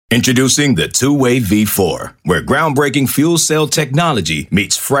Introducing the Two-Way V4, where groundbreaking fuel cell technology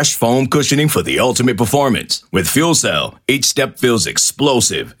meets fresh foam cushioning for the ultimate performance. With Fuel Cell, each step feels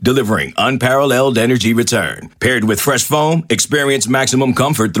explosive, delivering unparalleled energy return. Paired with fresh foam, experience maximum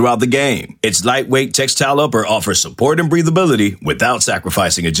comfort throughout the game. Its lightweight textile upper offers support and breathability without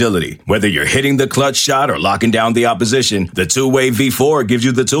sacrificing agility. Whether you're hitting the clutch shot or locking down the opposition, the Two-Way V4 gives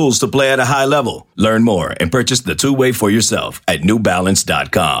you the tools to play at a high level. Learn more and purchase the Two-Way for yourself at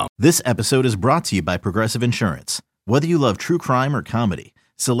newbalance.com. This episode is brought to you by Progressive Insurance. Whether you love true crime or comedy,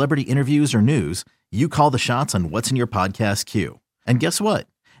 celebrity interviews or news, you call the shots on what's in your podcast queue. And guess what?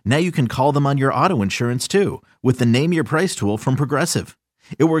 Now you can call them on your auto insurance too with the Name Your Price tool from Progressive.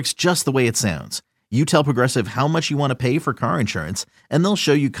 It works just the way it sounds. You tell Progressive how much you want to pay for car insurance, and they'll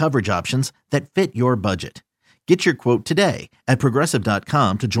show you coverage options that fit your budget. Get your quote today at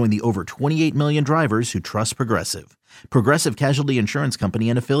Progressive.com to join the over 28 million drivers who trust Progressive. Progressive Casualty Insurance Company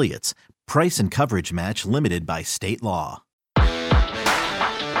and Affiliates. Price and coverage match limited by state law.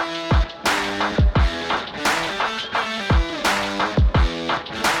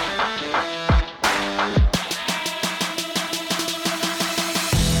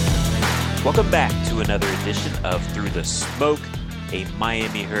 Welcome back to another edition of Through the Smoke, a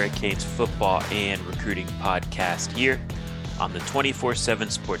Miami Hurricanes football and recruiting podcast here on the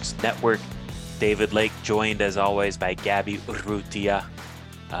 24/7 Sports Network. David Lake joined as always by Gabby Urrutia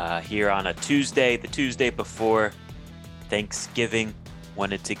here on a Tuesday, the Tuesday before Thanksgiving.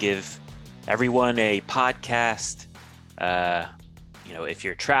 Wanted to give everyone a podcast, if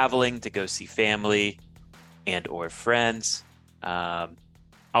you're traveling to go see family and or friends.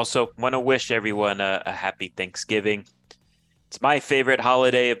 Also want to wish everyone a happy Thanksgiving. It's my favorite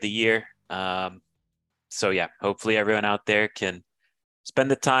holiday of the year. So yeah, hopefully everyone out there can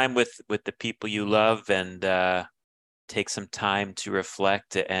spend the time with the people you love and take some time to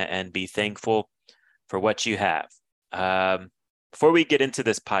reflect and be thankful for what you have. Before we get into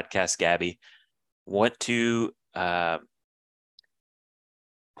this podcast, Gabby, want to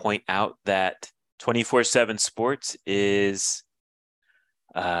point out that 24/7 Sports is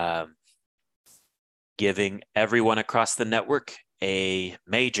giving everyone across the network a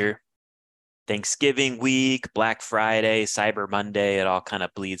major Thanksgiving week, Black Friday, Cyber Monday. It all kind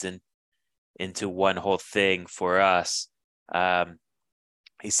of bleeds into one whole thing for us. A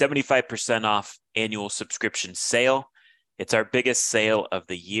 75% off annual subscription sale. It's our biggest sale of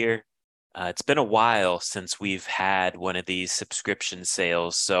the year. It's been a while since we've had one of these subscription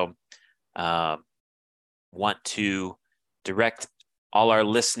sales. So want to direct all our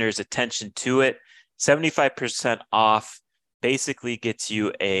listeners' attention to it. 75% off basically gets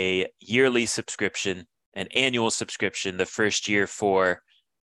you a yearly subscription, an annual subscription, the first year for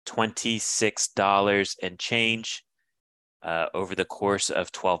 $26 and change over the course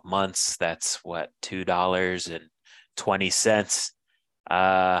of 12 months. That's what, $2.20.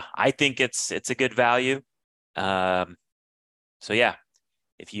 I think it's a good value. So yeah,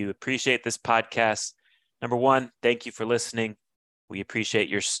 if you appreciate this podcast, number one, thank you for listening. We appreciate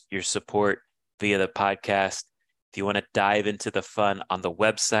your support via the podcast. If you want to dive into the fun on the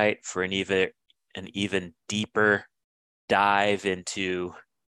website for an even deeper dive into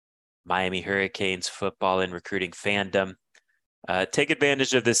Miami Hurricanes football and recruiting fandom, take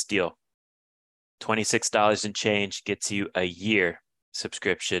advantage of this deal. $26 and change gets you a year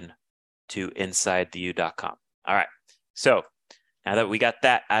subscription to InsideTheU.com. All right. So now that we got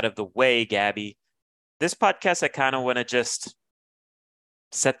that out of the way, Gabby, this podcast, I kind of want to just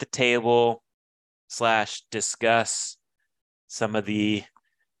set the table / discuss some of the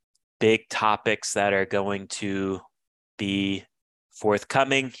big topics that are going to be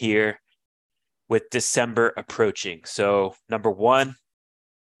forthcoming here with December approaching. So number one,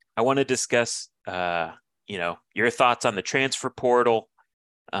 I want to discuss, your thoughts on the transfer portal,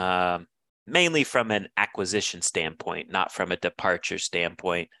 mainly from an acquisition standpoint, not from a departure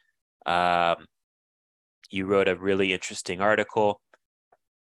standpoint. You wrote a really interesting article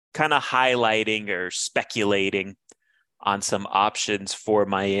kind of highlighting or speculating on some options for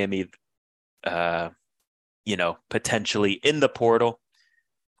Miami, potentially in the portal.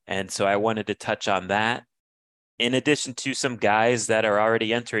 And so I wanted to touch on that, in addition to some guys that are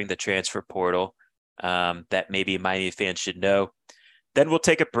already entering the transfer portal that maybe Miami fans should know. Then we'll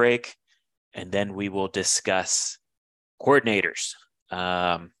take a break, and then we will discuss coordinators.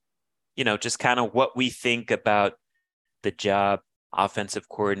 Just kind of what we think about the job offensive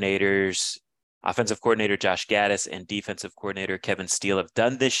coordinator Josh Gattis and defensive coordinator Kevin Steele have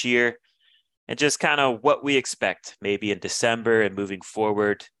done this year, and just kind of what we expect maybe in December and moving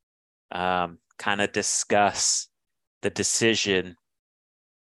forward. Kind of discuss the decision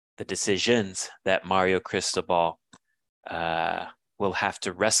the decisions that Mario Cristobal will have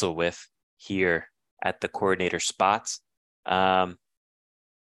to wrestle with here at the coordinator spots. But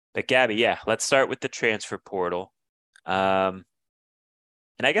Gabby, yeah, let's start with the transfer portal. And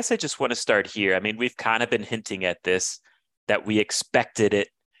I guess I just want to start here. I mean, we've kind of been hinting at this, that we expected it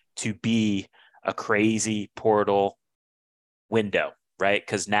to be a crazy portal window, right?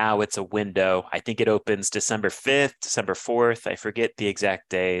 Because now it's a window. I think it opens December 5th, December 4th. I forget the exact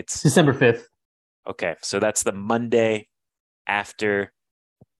day. It's December 5th. Okay, so that's the Monday after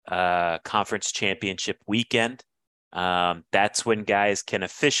conference championship weekend. That's when guys can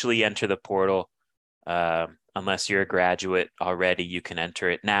officially enter the portal. Unless you're a graduate already, you can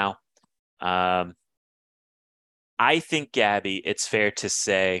enter it now. I think, Gabby, it's fair to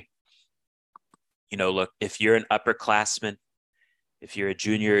say, look, if you're an upperclassman, if you're a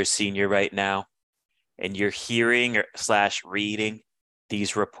junior or senior right now, and you're hearing / reading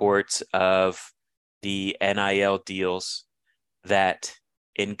these reports of the NIL deals that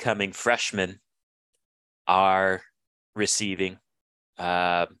incoming freshmen are receiving,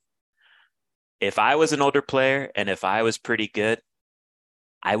 if I was an older player and if I was pretty good,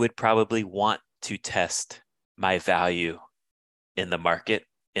 I would probably want to test my value in the market,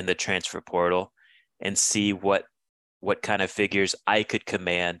 in the transfer portal, and see what kind of figures I could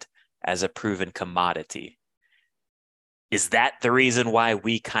command as a proven commodity. Is that the reason why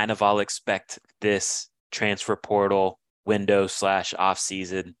we kind of all expect this transfer portal window / off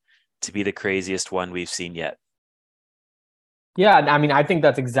season to be the craziest one we've seen yet? Yeah, I mean, I think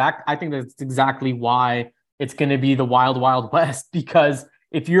that's exactly why it's going to be the wild, wild west, because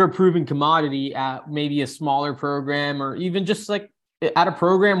if you're a proven commodity at maybe a smaller program, or even just like at a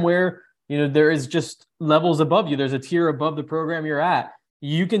program where, there is just levels above you, there's a tier above the program you're at,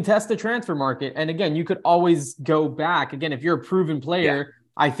 you can test the transfer market. And again, you could always go back. Again, if you're a proven player,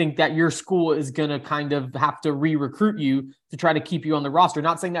 I think that your school is going to kind of have to re-recruit you to try to keep you on the roster.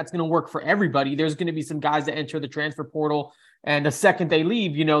 Not saying that's going to work for everybody. There's going to be some guys that enter the transfer portal, and the second they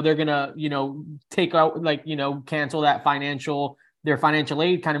leave, they're going to, take out, cancel that their financial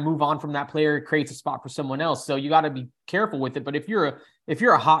aid, kind of move on from that player. It creates a spot for someone else. So you got to be careful with it. But if you're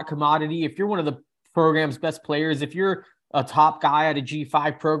a hot commodity, if you're one of the program's best players, if you're a top guy at a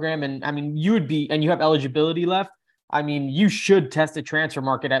G5 program, and I mean, you have eligibility left, I mean, you should test the transfer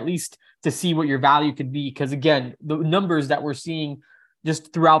market at least to see what your value could be. Because again, the numbers that we're seeing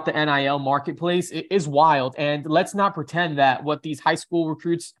just throughout the NIL marketplace is wild. And let's not pretend that what these high school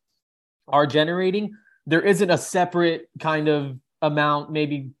recruits are generating, there isn't a separate kind of amount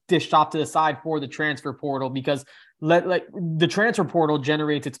maybe dished off to the side for the transfer portal, because the transfer portal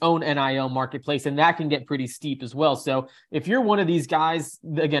generates its own NIL marketplace, and that can get pretty steep as well. So if you're one of these guys,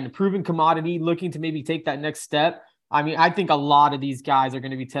 again, proven commodity, looking to maybe take that next step, I mean, I think a lot of these guys are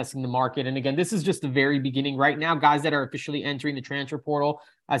going to be testing the market. And again, this is just the very beginning right now. Guys that are officially entering the transfer portal,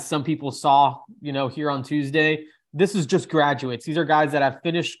 as some people saw, here on Tuesday, this is just graduates. These are guys that have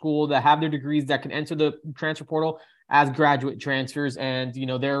finished school, that have their degrees, that can enter the transfer portal as graduate transfers. And,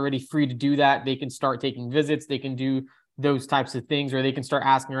 they're already free to do that. They can start taking visits. They can do those types of things, or they can start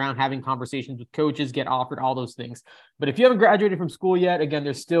asking around, having conversations with coaches, get offered all those things. But if you haven't graduated from school yet, again,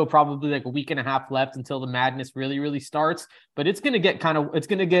 there's still probably like a week and a half left until the madness really, really starts. But it's going to get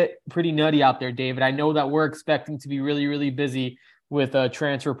pretty nutty out there, David. I know that we're expecting to be really, really busy with a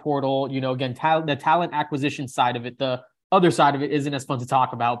transfer portal. Again, the talent acquisition side of it, the other side of it isn't as fun to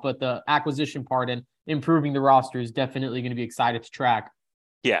talk about, but the acquisition part and improving the roster is definitely going to be excited to track.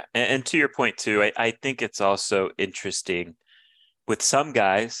 Yeah. And to your point too, I think it's also interesting with some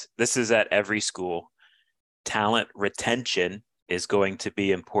guys, this is at every school, talent retention is going to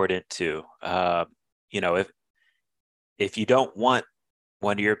be important too. If you don't want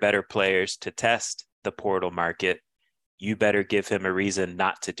one of your better players to test the portal market, you better give him a reason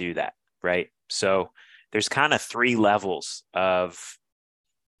not to do that. Right. So there's kind of 3 levels of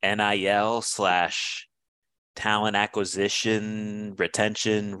NIL / talent acquisition,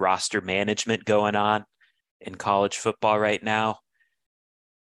 retention, roster management going on in college football right now.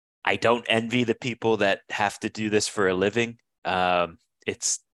 I don't envy the people that have to do this for a living.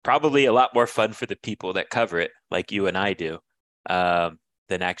 It's probably a lot more fun for the people that cover it, like you and I do,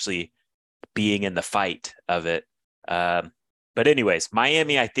 than actually being in the fight of it. But anyways,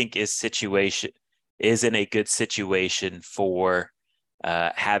 Miami, I think, is in a good situation for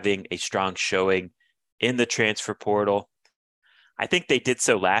having a strong showing in the transfer portal. I think they did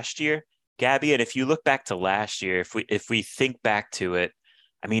so last year, Gabby. And if you look back to last year, if we think back to it,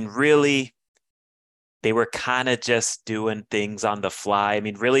 I mean, really, they were kind of just doing things on the fly. I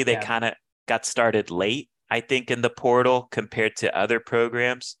mean, really, they kind of got started late, I think, in the portal compared to other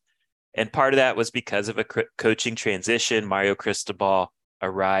programs. And part of that was because of a coaching transition. Mario Cristobal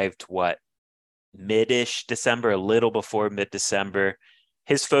arrived, mid-ish December, a little before mid-December.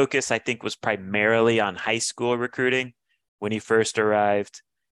 His focus, I think, was primarily on high school recruiting when he first arrived.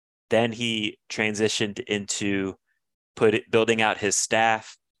 Then he transitioned into building out his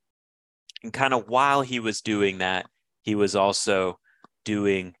staff. And kind of while he was doing that, he was also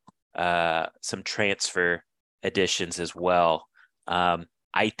doing some transfer additions as well.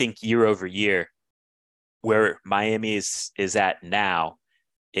 I think year over year, where Miami is at now,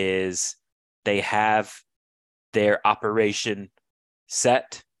 is they have their operation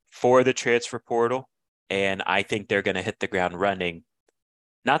set for the transfer portal, and I think they're going to hit the ground running.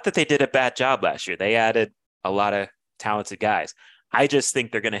 Not that they did a bad job last year. They added a lot of talented guys. I just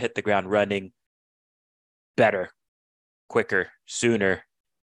think they're going to hit the ground running better, quicker, sooner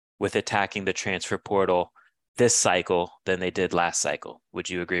with attacking the transfer portal this cycle than they did last cycle. Would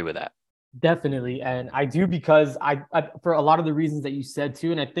you agree with that? Definitely. And I do, because I for a lot of the reasons that you said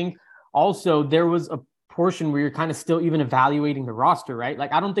too. And I think also there was a portion where you're kind of still even evaluating the roster, right?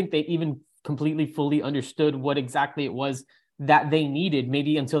 Like, I don't think they even completely fully understood what exactly it was that they needed,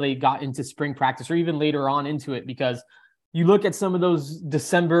 maybe until they got into spring practice or even later on into it, because you look at some of those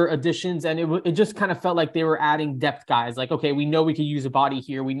December additions and it just kind of felt like they were adding depth guys. Like, okay, we know we could use a body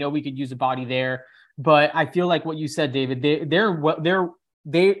here. We know we could use a body there. But I feel like what you said, David,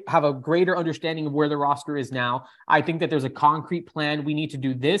 they have a greater understanding of where the roster is now. I think that there's a concrete plan. We need to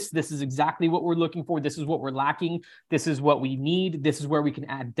do this. This is exactly what we're looking for. This is what we're lacking. This is what we need. This is where we can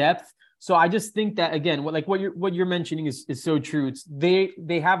add depth. So I just think that, again, what you're mentioning is so true. It's they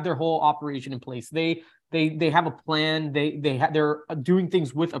have their whole operation in place. They have a plan. They're doing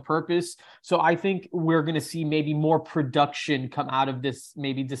things with a purpose. So I think we're going to see maybe more production come out of this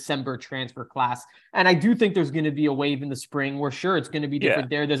maybe December transfer class. And I do think there's going to be a wave in the spring where sure it's going to be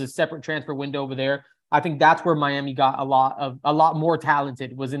different there. There's a separate transfer window over there. I think that's where Miami got a lot more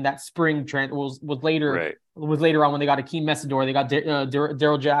talented, was in that spring was later on when they got Akeem Messidor, they got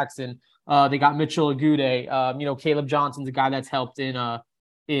Daryl Jackson, they got Mitchell Agude, Caleb Johnson's a guy that's helped in at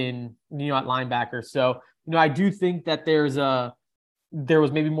linebacker. So, I do think that there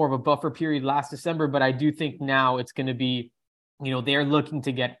was maybe more of a buffer period last December, but I do think now it's going to be, they're looking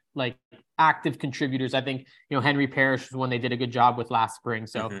to get like active contributors. I think, Henry Parrish was one they did a good job with last spring.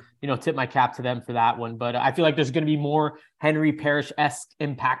 So, tip my cap to them for that one. But I feel like there's going to be more Henry Parrish-esque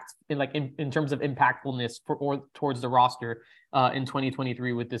impact in terms of impactfulness towards the roster in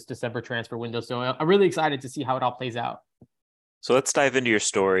 2023 with this December transfer window. So I'm really excited to see how it all plays out. So let's dive into your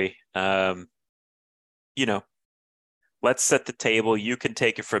story. Let's set the table. You can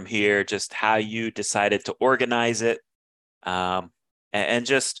take it from here, just how you decided to organize it, and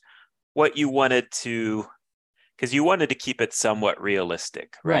just what you wanted to, because you wanted to keep it somewhat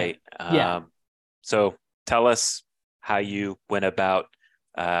realistic, right? Yeah. So tell us how you went about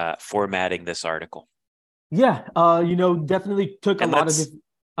formatting this article. Yeah, definitely took a lot of this.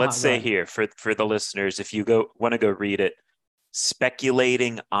 Let's say here for the listeners, if you want to go read it,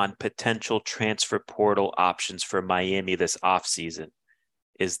 speculating on potential transfer portal options for Miami this offseason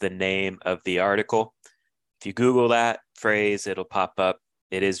is the name of the article. If you Google that phrase, it'll pop up.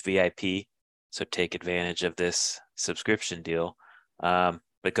 It is VIP, so take advantage of this subscription deal. But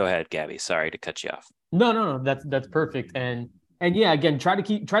go ahead, Gabby. Sorry to cut you off. No, that's perfect. And yeah, again, try to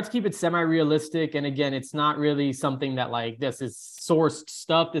keep it semi-realistic. And again, it's not really something that like this is sourced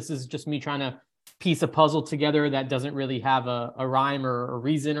stuff. This is just me trying to piece a puzzle together that doesn't really have a rhyme or a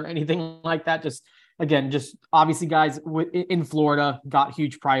reason or anything like that. Just obviously guys in Florida got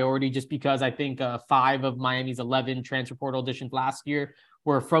huge priority just because I think 5 of Miami's 11 transfer portal additions last year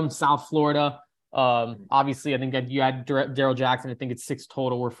were from South Florida. Obviously I think that you had Daryl Jackson. I think it's 6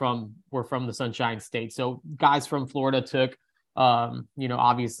 total were from the Sunshine State. So guys from Florida took,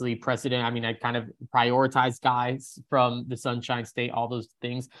 obviously precedent. I mean, I kind of prioritized guys from the Sunshine State, all those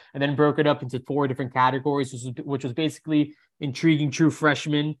things, and then broke it up into 4 different categories, which was basically intriguing true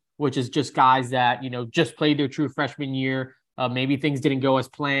freshmen, which is just guys that, just played their true freshman year. Maybe things didn't go as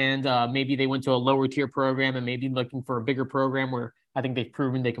planned. Maybe they went to a lower tier program and maybe looking for a bigger program where I think they've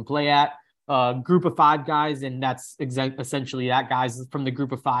proven they can play at. Group of 5 guys, and that's essentially that guys from the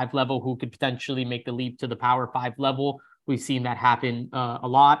group of 5 level who could potentially make the leap to the Power 5 level. We've seen that happen a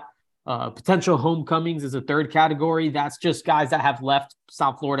lot. Potential homecomings is a 3rd category. That's just guys that have left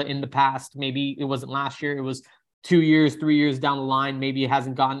South Florida in the past. Maybe it wasn't last year. It was 2 years, 3 years down the line. Maybe it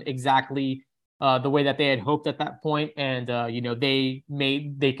hasn't gone exactly the way that they had hoped at that point. And, they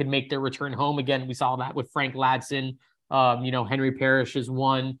could make their return home. Again, we saw that with Frank Ladson. Henry Parrish is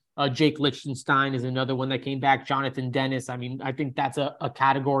one. Jake Lichtenstein is another one that came back. Jonathan Dennis. I mean, I think that's a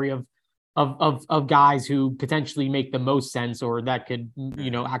category of of guys who potentially make the most sense or that could,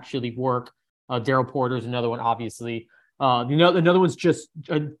 actually work. Daryl Porter is another one, obviously. Another one's just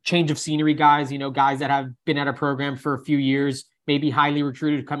a change of scenery guys, guys that have been at a program for a few years, maybe highly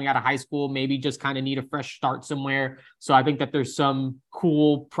recruited coming out of high school, maybe just kind of need a fresh start somewhere. So I think that there's some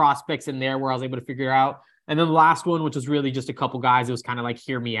cool prospects in there where I was able to figure out. And then the last one, which was really just a couple guys, it was kind of like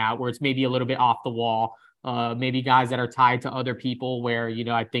hear me out, where it's maybe a little bit off the wall. Maybe guys that are tied to other people where,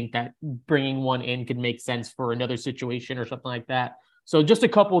 I think that bringing one in could make sense for another situation or something like that. So just a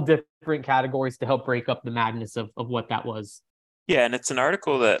couple different categories to help break up the madness of what that was. Yeah, and it's an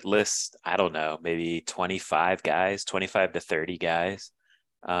article that lists, I don't know, maybe 25 guys, 25 to 30 guys.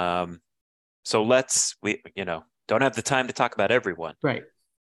 So we don't have the time to talk about everyone. Right.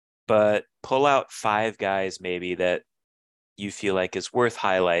 But pull out 5 guys maybe that you feel like is worth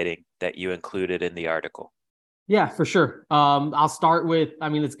highlighting that you included in the article. Yeah, for sure. I'll start with,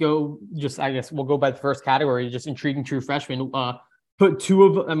 let's go I guess we'll go by the first category, just intriguing true freshmen. Put two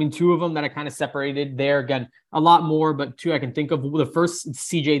of them that I kind of separated there. Again, a lot more, but 2 I can think of. The first,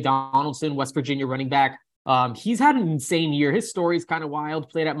 CJ Donaldson, West Virginia running back. He's had an insane year. His story is kind of wild.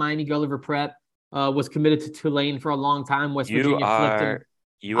 Played at Miami Gulliver Prep, was committed to Tulane for a long time. Virginia flipped him.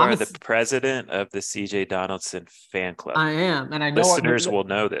 You are the president of the CJ Donaldson fan club. I am. And I know listeners will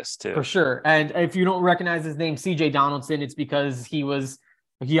know this too. For sure. And if you don't recognize his name, CJ Donaldson, it's because he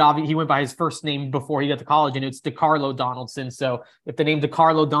went by his first name before he got to college, and it's DeCarlo Donaldson. So if the name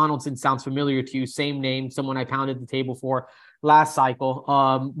DeCarlo Donaldson sounds familiar to you, same name, someone I pounded the table for last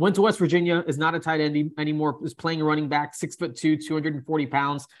cycle. Went to West Virginia, is not a tight end anymore, is playing a running back, 6'2", 240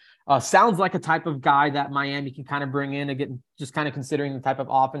 pounds. Sounds like a type of guy that Miami can kind of bring in again, just kind of considering the type of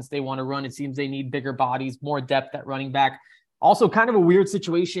offense they want to run. It seems they need bigger bodies, more depth at running back. Also kind of a weird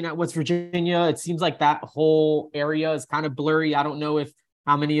situation at West Virginia. It seems like that whole area is kind of blurry. I don't know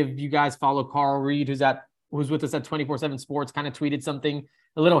how many of you guys follow Carl Reed, who's with us at 24/7 Sports, kind of tweeted something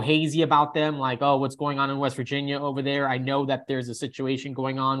a little hazy about them, like, oh, what's going on in West Virginia over there? I know that there's a situation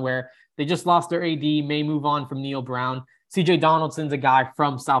going on where they just lost their AD, may move on from Neil Brown. CJ Donaldson's a guy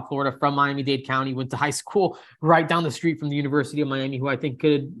from South Florida, from Miami-Dade County, went to high school right down the street from the University of Miami, who I think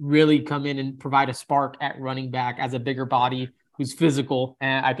could really come in and provide a spark at running back as a bigger body who's physical.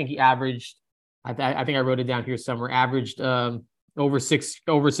 And I think he averaged, I think I wrote it down here somewhere, averaged over six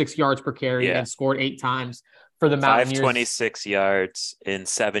yards per carry and scored 8 times for the Mountaineers. 526 yards in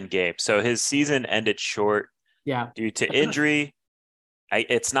 7 games. So his season ended short due to injury.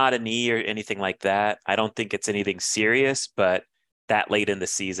 It's not a knee or anything like that. I don't think it's anything serious, but that late in the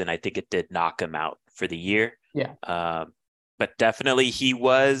season, I think it did knock him out for the year. Yeah. But definitely he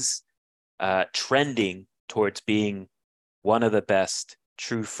was trending towards being one of the best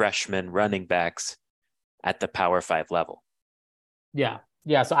true freshman running backs at the Power 5 level. Yeah.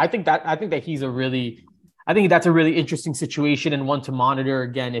 Yeah. So I think that I think that's a really interesting situation and one to monitor.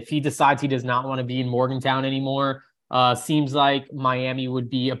 Again, if he decides he does not want to be in Morgantown anymore, seems like Miami would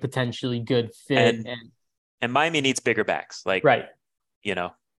be a potentially good fit. And Miami needs bigger backs. Right.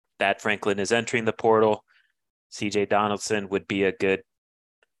 That Franklin is entering the portal. CJ Donaldson would be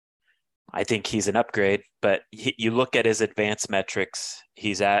I think he's an upgrade, but you look at his advanced metrics.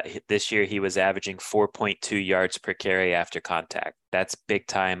 This year he was averaging 4.2 yards per carry after contact. That's big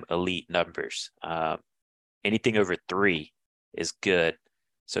time elite numbers. Anything over 3 is good.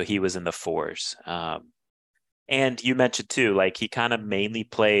 So he was in the 4s. And you mentioned too, like he kind of mainly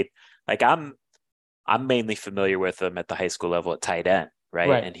played, like I'm mainly familiar with him at the high school level at tight end,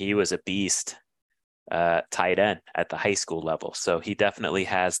 right? And he was a beast tight end at the high school level. So he definitely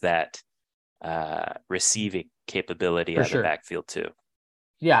has that receiving capability out of the backfield too.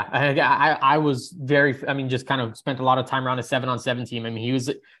 Yeah, I was just kind of spent a lot of time around a 7-on-7 team.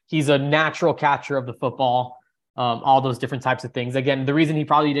 He's a natural catcher of the football. All those different types of things. Again, the reason he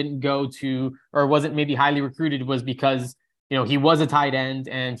probably didn't go to or wasn't maybe highly recruited was because, he was a tight end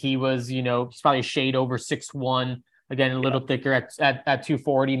and he was, he's probably a shade over 6'1", again, a little thicker at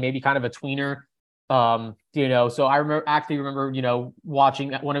 240, maybe kind of a tweener. So I remember,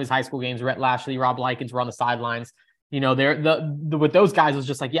 watching one of his high school games, Rhett Lashley, Rob Likens were on the sidelines. With those guys, it was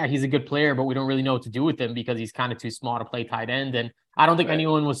just like, yeah, he's a good player, but we don't really know what to do with him because he's kind of too small to play tight end. And I don't think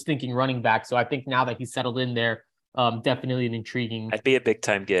anyone was thinking running back. So I think now that he's settled in there, definitely an intriguing. I'd be a big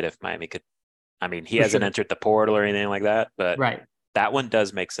time get if Miami could. He hasn't entered the portal or anything like that, but that one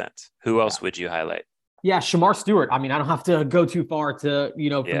does make sense. Who else would you highlight? Yeah, Shamar Stewart. I don't have to go too far to,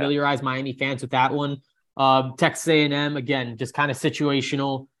 familiarize Miami fans with that one. Texas A&M, again, just kind of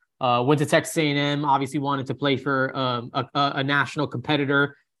situational. Went to Texas A&M, obviously wanted to play for a national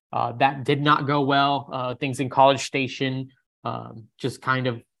competitor. That did not go well. Things in College Station just kind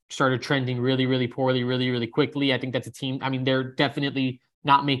of started trending really, really poorly, really, really quickly. I think that's a team. I mean, they're definitely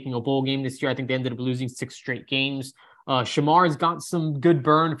not making a bowl game this year. I think they ended up losing 6 straight games. Shamar's got some good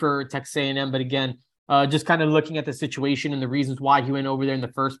burn for Texas A&M, but again, just kind of looking at the situation and the reasons why he went over there in the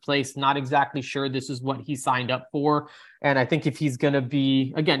first place, not exactly sure this is what he signed up for. And I think if he's going to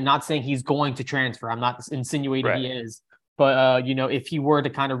be, again, not saying he's going to transfer, I'm not insinuating he is, but, if he were to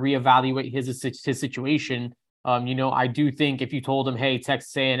kind of reevaluate his situation, I do think if you told him, hey,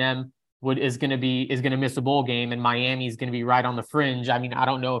 Texas A&M is going to miss a bowl game and Miami is going to be right on the fringe. I mean, I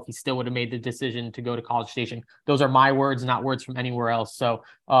don't know if he still would have made the decision to go to College Station. Those are my words, not words from anywhere else. So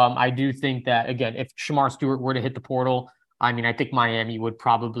I do think that, again, if Shamar Stewart were to hit the portal, I mean, I think Miami would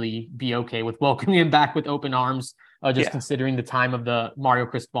probably be okay with welcoming him back with open arms, considering the time of the Mario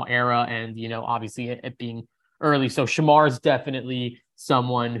Cristobal era and, obviously it being early. So Shamar is definitely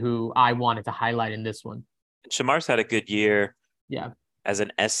someone who I wanted to highlight in this one. Shamar's had a good year. Yeah. As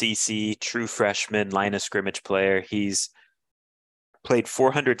an SEC true freshman line of scrimmage player, he's played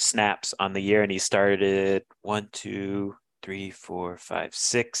 400 snaps on the year, and he started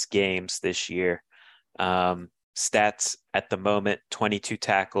 6 games this year. Stats at the moment: 22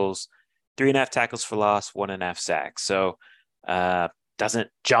 tackles, 3.5 tackles for loss, 1.5 sacks. So doesn't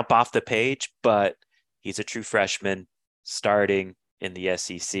jump off the page, but he's a true freshman starting in the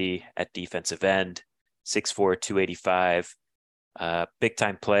SEC at defensive end, 6'4", 285. Big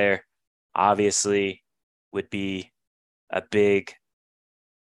time player, obviously would be a big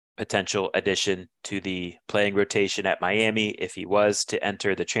potential addition to the playing rotation at Miami if he was to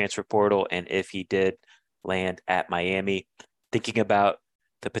enter the transfer portal and if he did land at Miami. Thinking about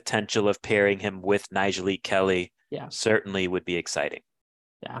the potential of pairing him with Nyjalik Kelly, certainly would be exciting.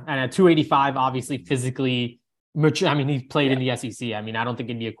 Yeah, and at 285, obviously physically mature. I mean, he's played in the SEC. I mean, I don't think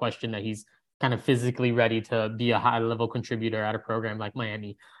it'd be a question that he's kind of physically ready to be a high-level contributor at a program like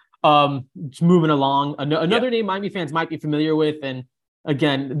Miami. Just moving along, another name Miami fans might be familiar with, and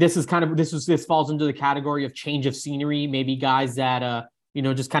again, this falls into the category of change of scenery. Maybe guys that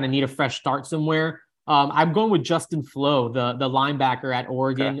just kind of need a fresh start somewhere. I'm going with Justin Flo, the linebacker at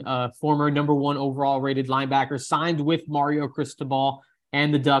Oregon, former number 1 overall rated linebacker, signed with Mario Cristobal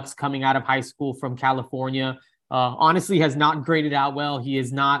and the Ducks coming out of high school from California. Honestly has not graded out well. He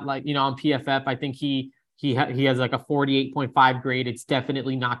is not on PFF. I think he has like a 48.5 grade. It's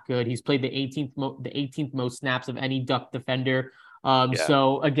definitely not good. He's played the 18th most snaps of any Duck defender.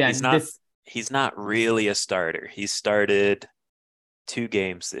 So again, he's not really a starter. He started 2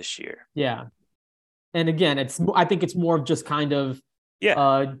 games this year. Yeah. And again, I think it's more of just kind of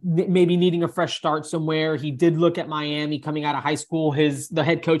maybe needing a fresh start somewhere. He did look at Miami coming out of high school. The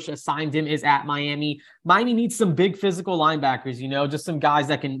head coach that signed him is at Miami. Miami needs some big physical linebackers, just some guys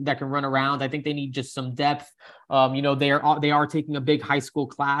that can run around. I think they need just some depth. They are taking a big high school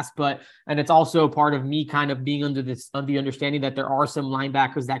class, and it's also part of me kind of being under the understanding that there are some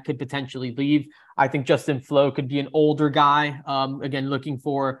linebackers that could potentially leave. I think Justin Flo could be an older guy, again, looking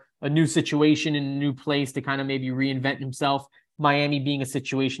for a new situation in a new place to kind of maybe reinvent himself. Miami being a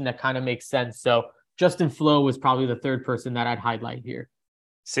situation that kind of makes sense. So Justin Flo was probably the third person that I'd highlight here.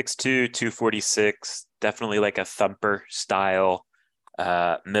 6'2", 246, definitely like a thumper style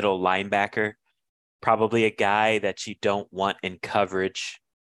middle linebacker. Probably a guy that you don't want in coverage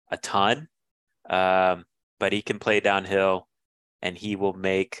a ton, but he can play downhill and he will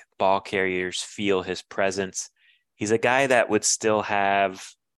make ball carriers feel his presence. He's a guy that would still have,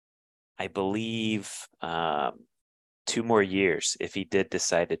 I believe, 2 more years if he did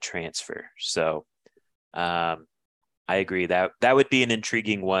decide to transfer. So I agree that would be an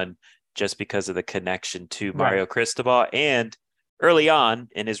intriguing one just because of the connection to Mario Cristobal. And early on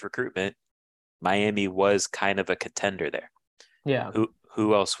in his recruitment, Miami was kind of a contender there. Yeah.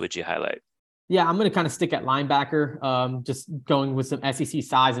 Who else would you highlight? Yeah, I'm going to kind of stick at linebacker, just going with some SEC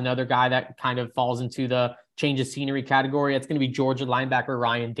size. Another guy that kind of falls into the change of scenery category. It's going to be Georgia linebacker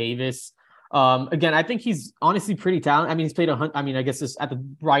Ryan Davis. Again, I think he's honestly pretty talented. I mean, he's played I guess at the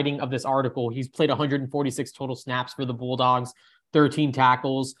writing of this article, he's played 146 total snaps for the Bulldogs, 13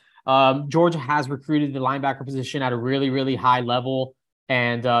 tackles. Georgia has recruited the linebacker position at a really, really high level.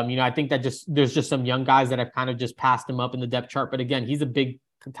 And, I think that there's just some young guys that have kind of just passed him up in the depth chart. But again, he's a big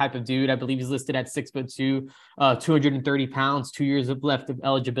type of dude. I believe he's listed at 6'2", 230 pounds, 2 years left of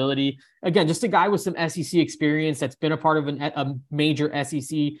eligibility. Again, just a guy with some SEC experience that's been a part of a major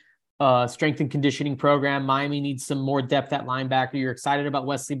SEC strength and conditioning program. Miami needs some more depth at linebacker. You're excited about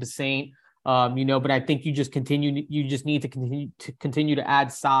Wesley Basaint, but I think you just need to continue to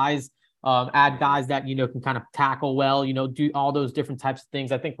add size, add guys that, can kind of tackle well, do all those different types of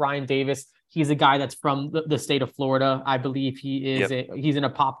things. I think Ryan Davis, He's a guy that's from the state of Florida. I believe he is. He's an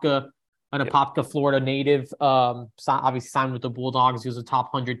Apopka, Florida native. Obviously signed with the Bulldogs. He was a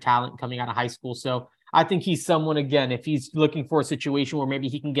top 100 talent coming out of high school. So I think he's someone, again, if he's looking for a situation where maybe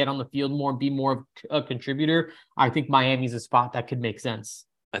he can get on the field more and be more of a contributor, I think Miami's a spot that could make sense.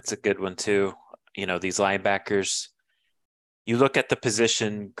 That's a good one too. These linebackers, you look at the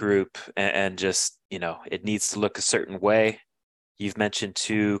position group and just, it needs to look a certain way. You've mentioned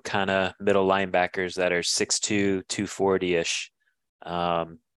two kind of middle linebackers that are 6'2", 240-ish,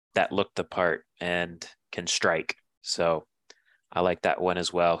 that look the part and can strike. So I like that one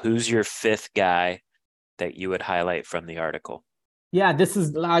as well. Who's your fifth guy that you would highlight from the article? Yeah,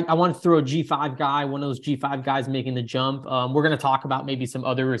 I want to throw a G5 guy, one of those G5 guys making the jump. We're going to talk about maybe some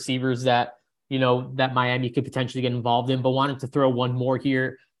other receivers that Miami could potentially get involved in, but wanted to throw one more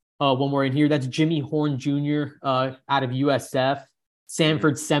in here. That's Jimmy Horn Jr. Out of USF,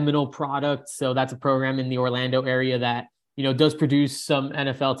 Sanford Seminole product. So that's a program in the Orlando area that, does produce some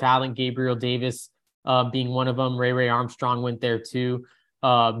NFL talent. Gabriel Davis being one of them. Ray Armstrong went there too.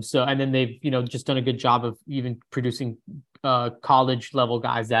 And then they've, just done a good job of even producing college level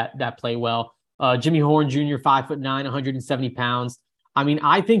guys that play well. Jimmy Horn Jr., 5'9", 170 pounds. I mean,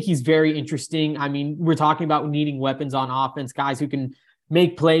 I think he's very interesting. I mean, we're talking about needing weapons on offense, guys who can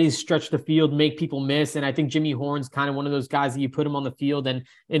make plays, stretch the field, make people miss. And I think Jimmy Horn's kind of one of those guys that you put him on the field and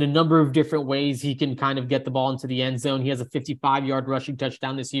in a number of different ways, he can kind of get the ball into the end zone. He has a 55-yard rushing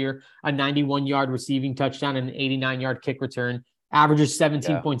touchdown this year, a 91-yard receiving touchdown, and an 89-yard kick return. Averages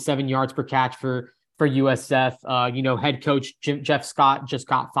 17.7 yards per catch for USF. Head coach Jeff Scott just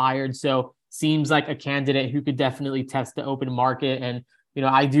got fired. So seems like a candidate who could definitely test the open market. And,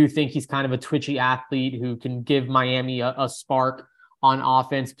 I do think he's kind of a twitchy athlete who can give Miami a spark on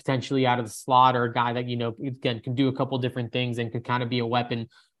offense, potentially out of the slot, or a guy that, again, can do a couple different things and could kind of be a weapon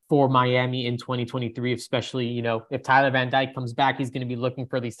for Miami in 2023, especially, if Tyler Van Dyke comes back, he's going to be looking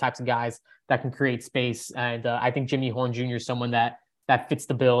for these types of guys that can create space. And I think Jimmy Horn Jr. is someone that fits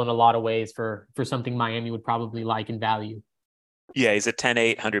the bill in a lot of ways for something Miami would probably like and value. Yeah, he's a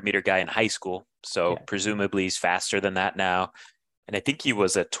 10'8", 100-meter guy in high school. So presumably he's faster than that now. And I think he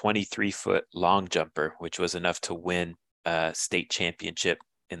was a 23-foot long jumper, which was enough to win a state championship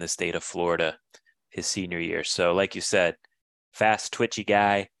in the state of Florida his senior year. So like you said, fast, twitchy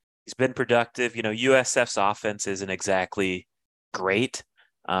guy. He's been productive. USF's offense isn't exactly great.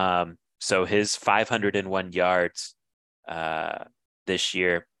 So his 501 yards this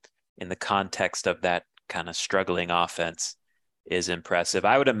year in the context of that kind of struggling offense is impressive.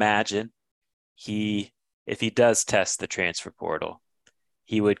 I would imagine if he does test the transfer portal,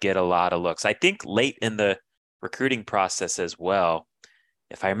 he would get a lot of looks. I think late in the recruiting process as well,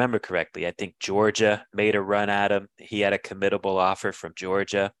 if I remember correctly, I think Georgia made a run at him. He had a committable offer from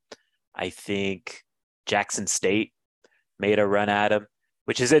Georgia. I think Jackson State made a run at him,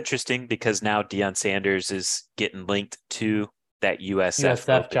 which is interesting because now Deion Sanders is getting linked to that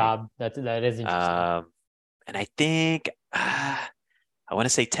USF job. That is interesting. And I think I want to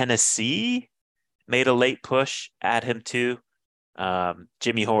say Tennessee made a late push at him too.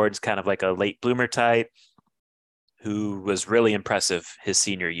 Jimmy Horn's kind of like a late bloomer type who was really impressive his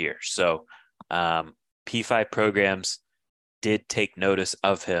senior year. So P5 programs did take notice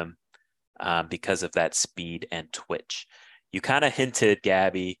of him because of that speed and twitch. You kind of hinted,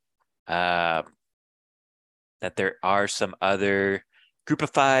 Gabby, that there are some other group of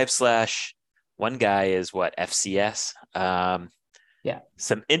 5 / one guy is FCS.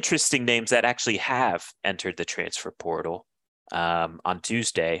 Some interesting names that actually have entered the transfer portal on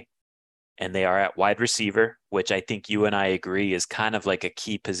Tuesday, and they are at wide receiver, which I think you and I agree is kind of like a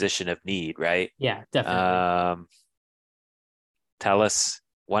key position of need, right? Yeah, definitely. Tell us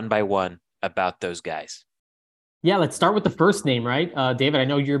one by one about those guys. Yeah, let's start with the first name, right? David, I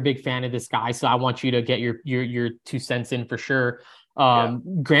know you're a big fan of this guy, so I want you to get your 2 cents in for sure.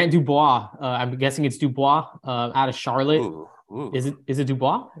 Grant Dubois, I'm guessing it's Dubois out of Charlotte. Ooh. Is it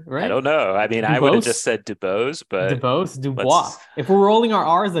Dubois, right? I don't know. I mean, I would have just said Dubois, but Dubois. If we're rolling our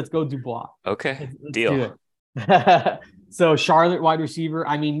R's, let's go Dubois. Okay, let's deal. So Charlotte wide receiver,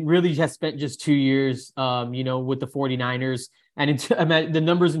 I mean, really has spent just 2 years, with the 49ers. And the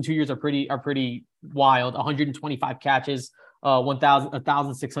numbers in 2 years are pretty wild. 125 catches,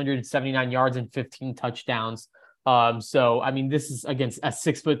 1,679 yards and 15 touchdowns. So, I mean, this is against a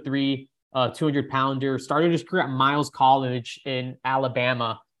 6'3", 200-pounder. Started his career at Miles College in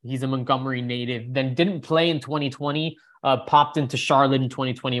Alabama. He's a Montgomery native. Then didn't play in 2020. Popped into Charlotte in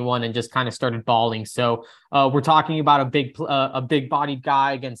 2021 and just kind of started balling. So we're talking about a big-bodied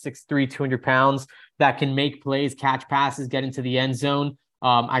guy, again, 6'3", 200 pounds, that can make plays, catch passes, get into the end zone.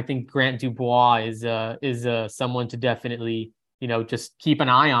 I think Grant Dubois is someone to definitely, just keep an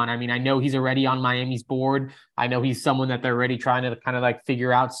eye on. I mean, I know he's already on Miami's board. I know he's someone that they're already trying to kind of like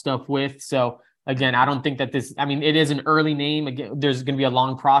figure out stuff with. So again, I don't think that it is an early name. Again, there's going to be a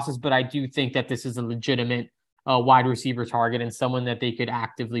long process, but I do think that this is a legitimate wide receiver target and someone that they could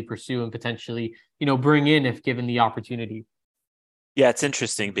actively pursue and potentially, bring in if given the opportunity. Yeah, it's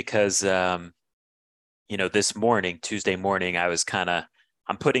interesting because, this morning, Tuesday morning,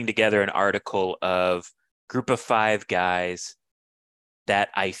 I'm putting together an article of group of 5 guys that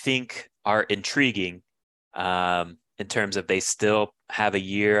I think are intriguing in terms of they still have a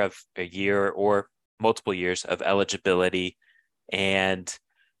year or multiple years of eligibility and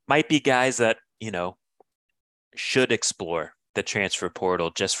might be guys that, should explore the transfer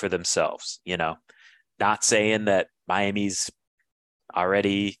portal just for themselves, not saying that Miami's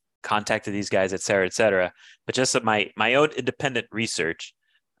already contacted these guys, et cetera, but just my own independent research.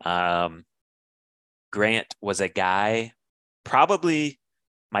 Grant was a guy, probably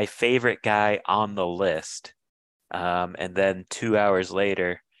my favorite guy on the list. And then 2 hours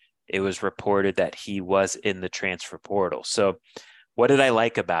later, it was reported that he was in the transfer portal. So what did I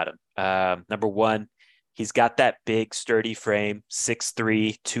like about him? Number one, he's got that big, sturdy frame,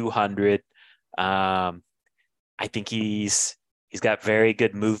 6'3", 200. I think he's got very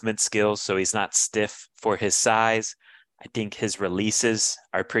good movement skills, so he's not stiff for his size. I think his releases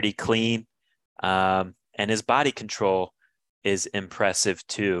are pretty clean. And his body control is impressive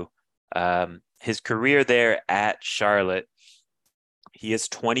too. His career there at Charlotte, he is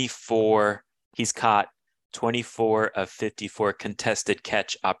 24. He's caught 24 of 54 contested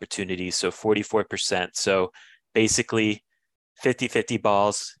catch opportunities, so 44%. So basically 50-50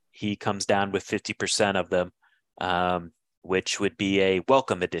 balls, he comes down with 50% of them, which would be a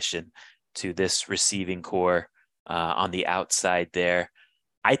welcome addition to this receiving core on the outside there.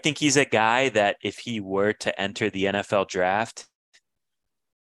 I think he's a guy that if he were to enter the NFL draft,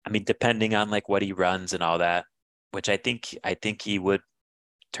 I mean, depending on like what he runs and all that, which I think he would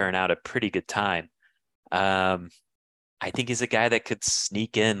turn out a pretty good time. I think he's a guy that could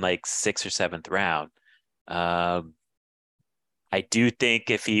sneak in like 6th or 7th round. I do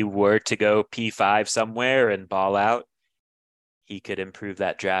think if he were to go P5 somewhere and ball out, he could improve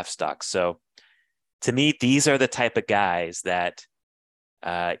that draft stock. So to me, these are the type of guys that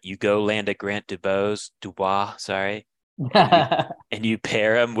you go land a Grant Dubois, and you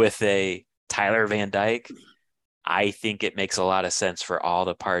pair him with a Tyler Van Dyke. I think it makes a lot of sense for all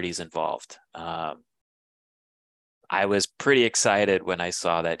the parties involved. I was pretty excited when I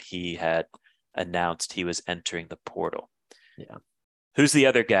saw that he had announced he was entering the portal. Yeah. Who's the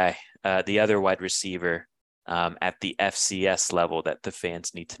other guy, the other wide receiver at the FCS level that the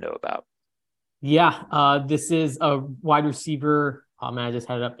fans need to know about? Yeah, this is a wide receiver. I just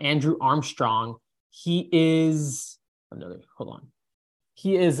had it up. Andrew Armstrong. He is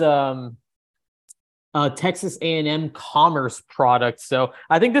He is Texas A&M Commerce product. So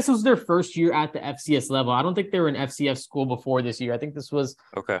I think this was their first year at the FCS level. I don't think they were an FCS school before this year. I think this was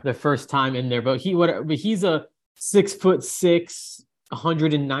the first time in there. But he's a 6'6",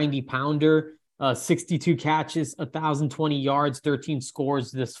 190 pounder, 62 catches, 1,020 yards, 13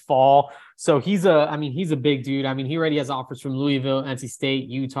 scores this fall. So he's a big dude. I mean, he already has offers from Louisville, NC State,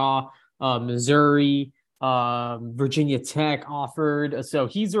 Utah, Missouri, Virginia Tech offered. So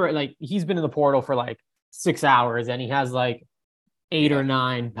he's been in the portal for like 6 hours and he has like 8 or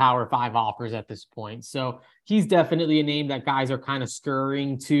 9 Power 5 offers at this point. So he's definitely a name that guys are kind of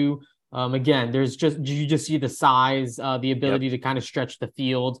scurrying to. Again, you just see the size, the ability to kind of stretch the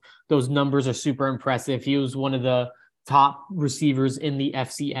field. Those numbers are super impressive. He was one of the top receivers in the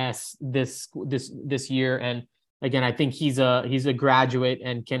FCS this year. And again, I think he's a graduate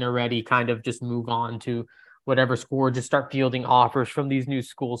and can already kind of just move on to whatever school, just start fielding offers from these new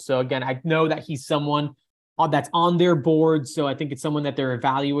schools. So again, I know that he's someone that's on their board. So I think it's someone that they're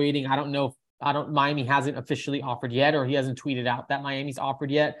evaluating. Miami hasn't officially offered yet, or he hasn't tweeted out that Miami's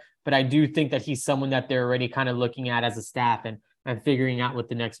offered yet. But I do think that he's someone that they're already kind of looking at as a staff and figuring out what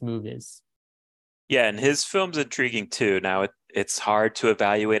the next move is. Yeah, and his film's intriguing too. Now it's hard to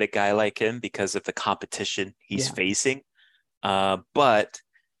evaluate a guy like him because of the competition he's facing. But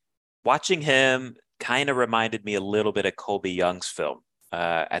watching him kind of reminded me a little bit of Colby Young's film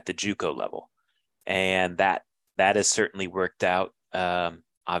at the JUCO level. And that has certainly worked out.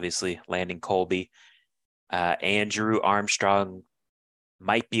 Obviously landing Colby. Andrew Armstrong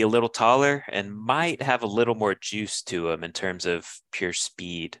might be a little taller and might have a little more juice to him in terms of pure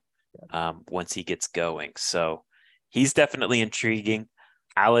speed once he gets going. So he's definitely intriguing.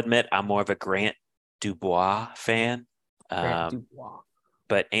 I'll admit I'm more of a Grant Dubois fan. Grant Dubois.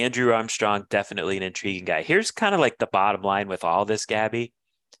 But Andrew Armstrong, definitely an intriguing guy. Here's kind of like the bottom line with all this, Gabby.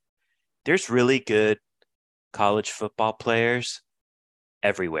 There's really good college football players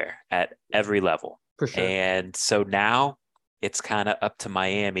everywhere at every level. For sure. And so now it's kind of up to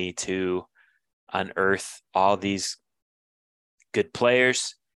Miami to unearth all these good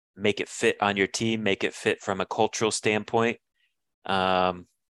players, make it fit on your team, make it fit from a cultural standpoint.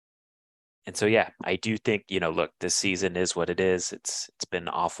 And so, yeah, I do think, look, this season is what it is. It's been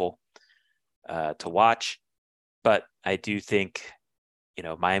awful to watch, but I do think,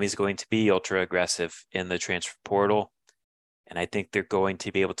 Miami's going to be ultra aggressive in the transfer portal. And I think they're going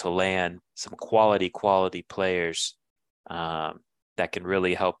to be able to land some quality players that can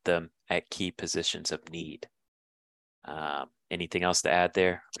really help them at key positions of need. Anything else to add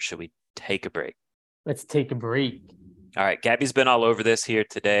there, or should we take a break? Let's take a break. All right. Gabby's been all over this here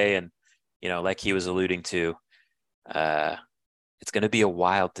today. And, like he was alluding to, it's going to be a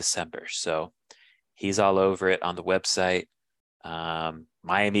wild December. So he's all over it on the website.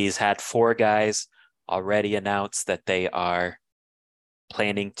 Miami's had 4 guys already announced that they are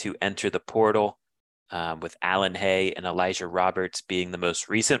planning to enter the portal, with Alan Hay and Elijah Roberts being the most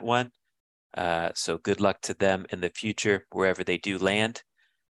recent one. So good luck to them in the future, wherever they do land.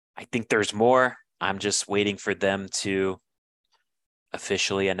 I think there's more. I'm just waiting for them to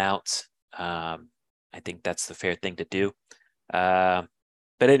officially announce. I think that's the fair thing to do. But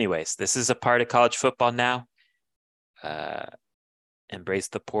anyways, this is a part of college football now. Embrace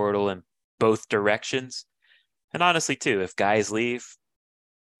the portal in both directions. And honestly, too, if guys leave,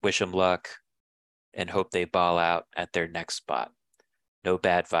 wish them luck and hope they ball out at their next spot. No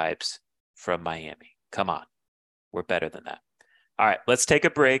bad vibes from Miami. Come on. We're better than that. All right, let's take a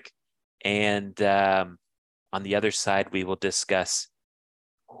break. And on the other side, we will discuss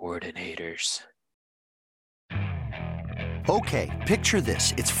coordinators. Okay, picture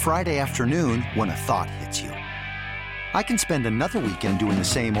this. It's Friday afternoon when a thought hits you. I can spend another weekend doing the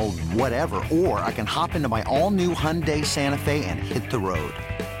same old whatever, or I can hop into my all-new Hyundai Santa Fe and hit the road.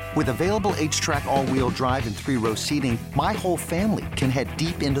 With available H-Track all-wheel drive and 3-row seating, my whole family can head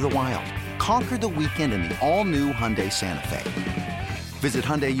deep into the wild. Conquer the weekend in the all-new Hyundai Santa Fe. Visit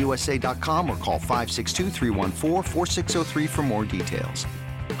HyundaiUSA.com or call 562-314-4603 for more details.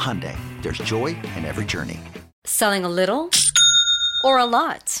 Hyundai, there's joy in every journey. Selling a little or a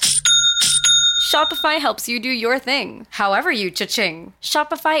lot? Shopify helps you do your thing, however you cha-ching.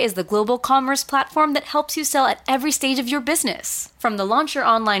 Shopify is the global commerce platform that helps you sell at every stage of your business. From the launch your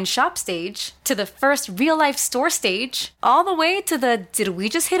online shop stage, to the first real-life store stage, all the way to the did we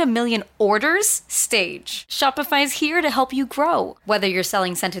just hit 1 million orders stage. Shopify's here to help you grow. Whether you're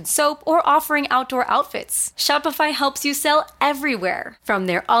selling scented soap or offering outdoor outfits, Shopify helps you sell everywhere. From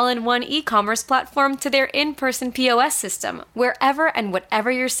their all-in-one e-commerce platform to their in-person POS system, wherever and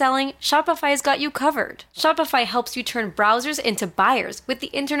whatever you're selling, Shopify's got you covered. Shopify helps you turn browsers into buyers with the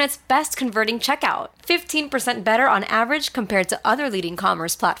internet's best converting checkout. 15% better on average compared to other leading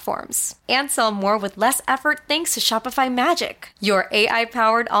commerce platforms. And sell more with less effort thanks to Shopify Magic, your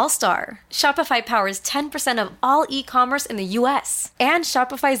AI-powered all-star. Shopify powers 10% of all e-commerce in the US. And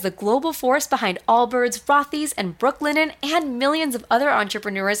Shopify is the global force behind Allbirds, Rothy's, and Brooklinen, and millions of other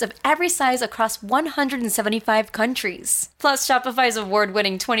entrepreneurs of every size across 175 countries. Plus, Shopify's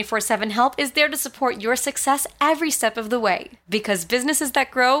award-winning 24/7 help is there to support your success every step of the way. Because businesses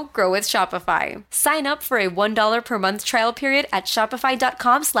that grow with Shopify. Sign up for a $1 per month trial period at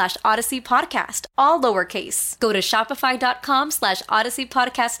shopify.com/Odyssey Podcast, all lowercase. Go to shopify.com/Odyssey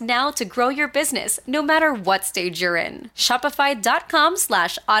Podcast now to grow your business, no matter what stage you're in.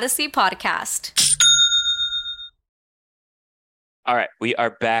 Shopify.com/Odyssey Podcast. All right, we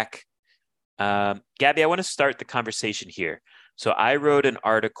are back. Gabby, I want to start the conversation here. So I wrote an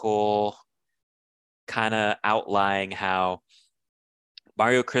article kind of outlining how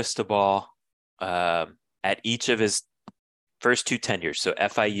Mario Cristobal, at each of his first 2 tenures, so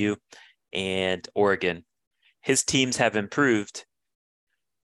FIU and Oregon, his teams have improved,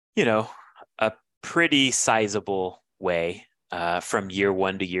 a pretty sizable way from year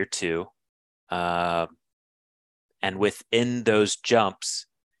 1 to year 2. And within those jumps,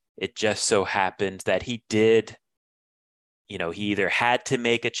 it just so happened that he did, he either had to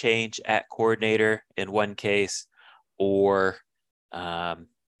make a change at coordinator in one case, or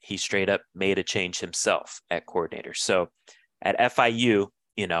he straight up made a change himself at coordinator. So at FIU,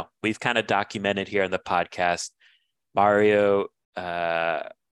 we've kind of documented here on the podcast, Mario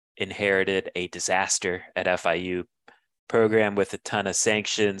inherited a disaster at FIU, program with a ton of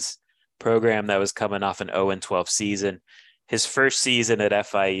sanctions, program that was coming off an 0-12 season. His first season at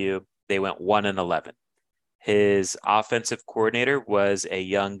FIU, they went 1-11. His offensive coordinator was a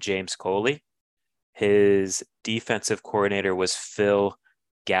young James Coley. His defensive coordinator was Phil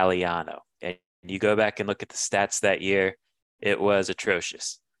Galliano. And you go back and look at the stats that year, it was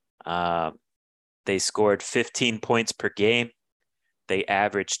atrocious. They scored 15 points per game. They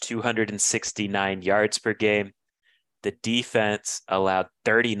averaged 269 yards per game. The defense allowed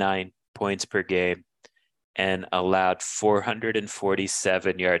 39 points per game and allowed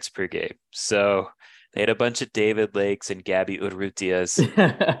 447 yards per game. So they had a bunch of David Lakes and Gabby Urrutias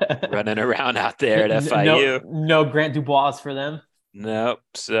running around out there at FIU. No Grant Dubois for them. Nope.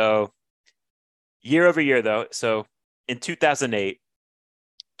 So year over year, though, so in 2008,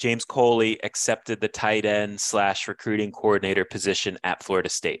 James Coley accepted the tight end / recruiting coordinator position at Florida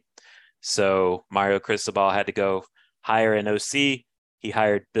State. So Mario Cristobal had to go hire an OC. He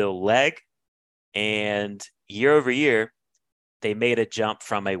hired Bill Legg. And year over year, they made a jump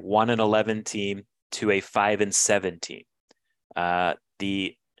from a 1-11 team to a 5-7 team.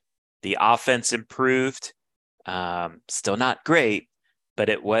 The offense improved, still not great, but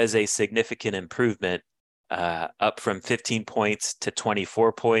it was a significant improvement, up from 15 points to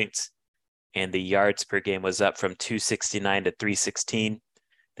 24 points, and the yards per game was up from 269 to 316.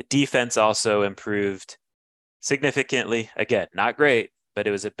 The defense also improved significantly. Again, not great, but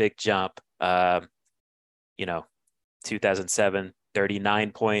it was a big jump. 2007,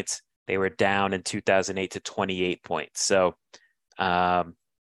 39 points. They were down in 2008 to 28 points. So, and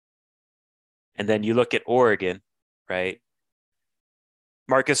then you look at Oregon, right?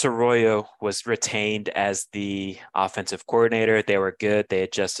 Marcus Arroyo was retained as the offensive coordinator. They were good. They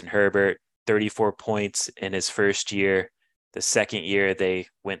had Justin Herbert, 34 points in his first year. The second year, they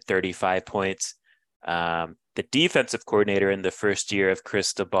went 35 points. The defensive coordinator in the first year of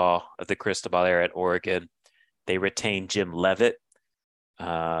the Cristobal era at Oregon, they retained Jim Leavitt.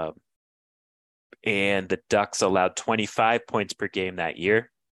 And the Ducks allowed 25 points per game that year,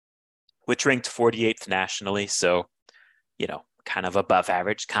 which ranked 48th nationally. So, kind of above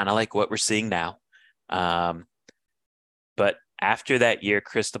average, kind of like what we're seeing now. But after that year,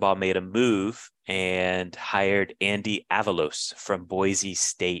 Cristobal made a move and hired Andy Avalos from Boise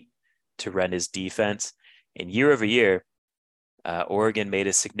State to run his defense. And year over year, Oregon made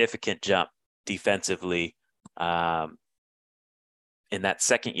a significant jump defensively. In that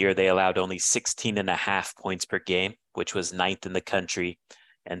second year, they allowed only 16.5 points per game, which was 9th in the country,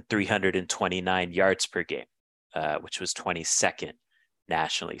 and 329 yards per game, which was 22nd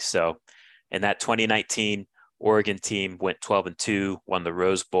nationally. So in that 2019 Oregon team went 12-2, won the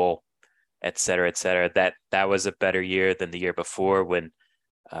Rose Bowl, et cetera, et cetera. That was a better year than the year before when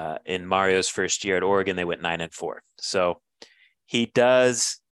in Mario's first year at Oregon, they went 9-4. So he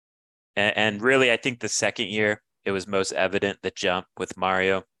does. And really, I think the second year, it was most evident the jump with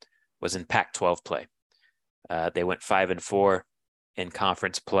Mario was in Pac-12 play. They went 5-4 in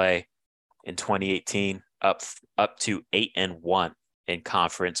conference play in 2018, up to 8-1 in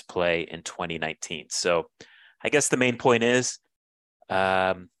conference play in 2019. So I guess the main point is,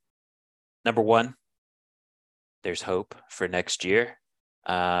 number one, there's hope for next year.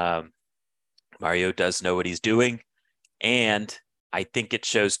 Mario does know what he's doing. And I think it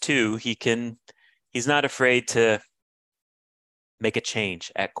shows too, he's not afraid to make a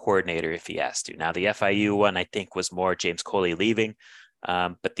change at coordinator if he has to. Now the FIU one, I think, was more James Coley leaving.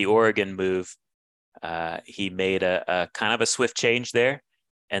 But the Oregon move, he made a kind of a swift change there,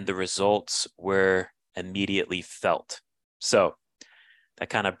 and the results were immediately felt. So that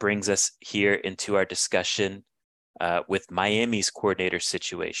kind of brings us here into our discussion with Miami's coordinator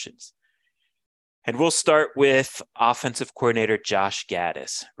situations. And we'll start with offensive coordinator Josh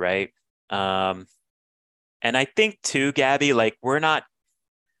Gattis, right? And I think too, Gabby, we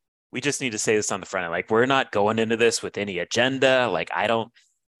just need to say this on the front end. We're not going into this with any agenda.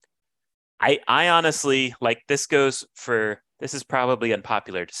 I honestly, this is probably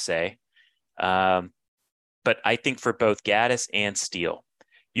unpopular to say. But I think for both Gattis and Steele,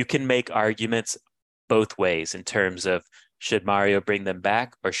 you can make arguments both ways in terms of should Mario bring them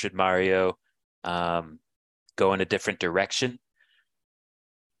back or should Mario go in a different direction.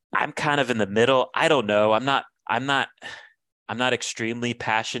 I'm kind of in the middle. I don't know. I'm not extremely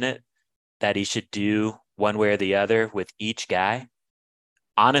passionate that he should do one way or the other with each guy.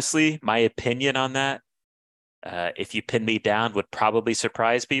 Honestly, my opinion on that, if you pin me down, would probably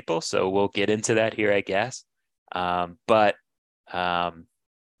surprise people. So we'll get into that here, I guess. But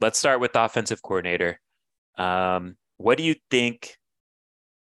let's start with offensive coordinator. What do you think?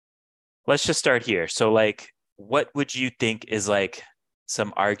 Let's just start here. So what would you think is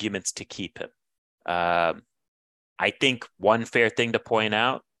some arguments to keep him? I think one fair thing to point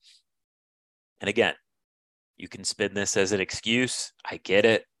out, and again, You can spin this as an excuse. I get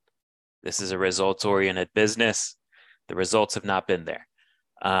it. This is a results-oriented business. The results have not been there.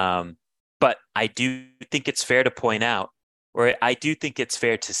 But I do think it's fair to point out, or I do think it's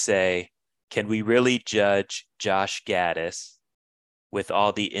fair to say, can we really judge Josh Gaddis with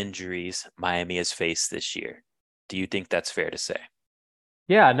all the injuries Miami has faced this year? Do you think that's fair to say?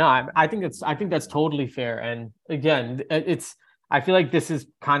 Yeah, no, I think that's totally fair. And again, I feel like this is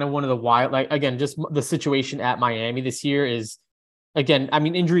kind of one of the wild, like, again, just the situation at Miami this year is, again, I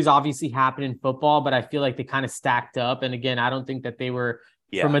mean, injuries obviously happen in football, but I feel like they kind of stacked up. And again, I don't think that they were,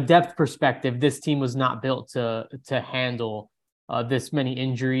 from a depth perspective, this team was not built to handle this many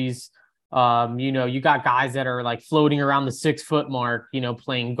injuries. You got guys that are like floating around the 6 foot mark,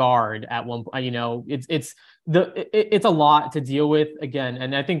 playing guard at one point. It's a lot to deal with, again.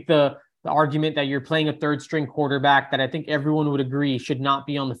 And I think the argument that you're playing a third string quarterback that I think everyone would agree should not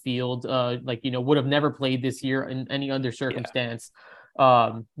be on the field, would have never played this year in any other circumstance.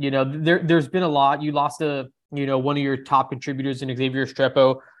 There's been a lot. You lost one of your top contributors in Xavier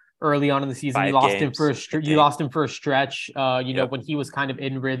Restrepo early on in the season. You lost him for a stretch, when he was kind of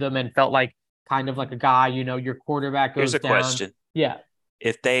in rhythm and felt like kind of like a guy, your quarterback goes down. Here's a question. Yeah.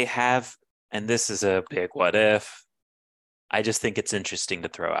 If they have, and this is a big what if, I just think it's interesting to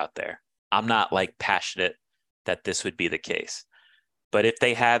throw out there. I'm not like passionate that this would be the case, but if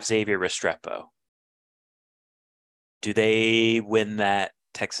they have Xavier Restrepo, do they win that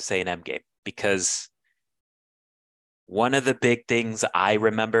Texas A&M game? Because one of the big things I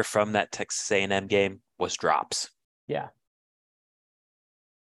remember from that Texas A&M game was drops. Yeah.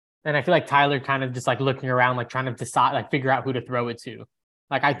 And I feel like Tyler kind of just like looking around, like trying to decide, like figure out who to throw it to.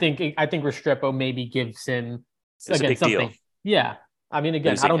 Like, I think Restrepo maybe gives him something. Deal. Yeah. I mean,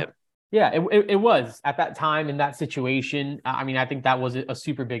 again, it was at that time in that situation. I mean, I think that was a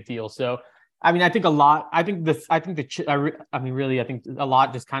super big deal. So, I mean, I think a lot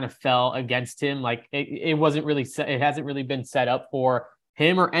just kind of fell against him. Like it wasn't really it hasn't really been set up for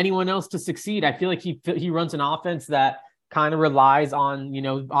him or anyone else to succeed. I feel like he runs an offense that kind of relies on,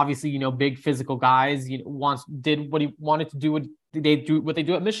 obviously, big physical guys, did what he wanted to do. What they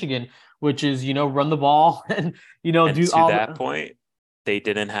do at Michigan, which is, run the ball and, and do all that point. They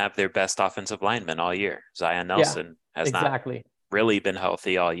didn't have their best offensive lineman all year. Zion Nelson has not really been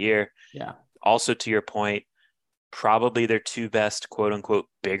healthy all year. Yeah. Also, to your point, probably their 2 best, quote unquote,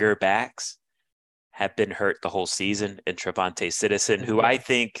 bigger backs have been hurt the whole season in Trevante Citizen, who I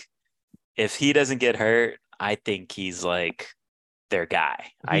think if he doesn't get hurt, I think he's like their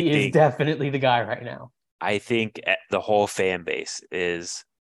guy. He is definitely the guy right now. I think the whole fan base is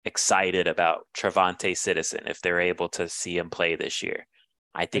excited about Trevante Citizen if they're able to see him play this year.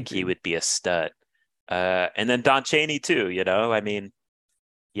 I think he would be a stud. And then Don Chaney too, I mean,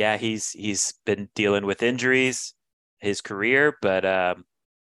 yeah, he's been dealing with injuries his career, but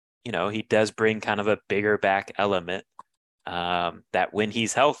he does bring kind of a bigger back element that when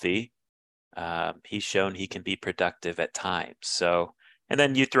he's healthy, he's shown he can be productive at times. So, and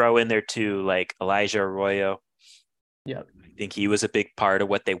then you throw in there too, like Elijah Arroyo. Yeah, I think he was a big part of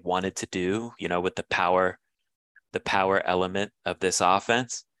what they wanted to do, with the power element of this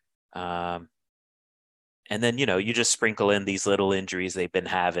offense. And then, you just sprinkle in these little injuries they've been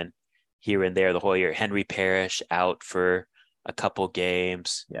having here and there the whole year. Henry Parrish out for a couple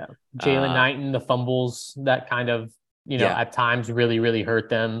games. Yeah. Jalen Knighton, the fumbles that kind of, at times really, really hurt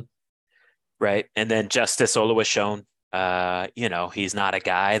them. Right. And then Justice Oluwaseun, he's not a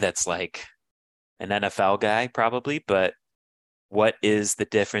guy that's like an NFL guy probably, but what is the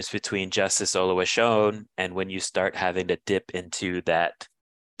difference between Justice Oluwaseun and when you start having to dip into that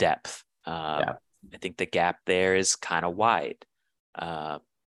depth? I think the gap there is kind of wide.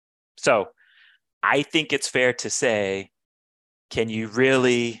 So I think it's fair to say, can you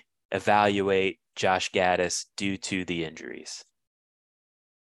really evaluate Josh Gaddis due to the injuries?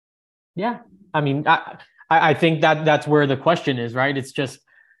 Yeah. I mean, I think that's where the question is, right? It's just,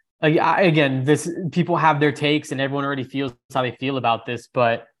 again, people have their takes and everyone already feels how they feel about this,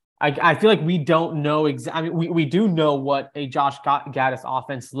 but I feel like we don't know I mean, we do know what a Josh Gaddis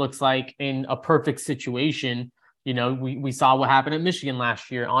offense looks like in a perfect situation. We saw what happened at Michigan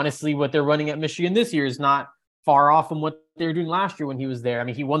last year. Honestly, what they're running at Michigan this year is not far off from what they were doing last year when he was there. I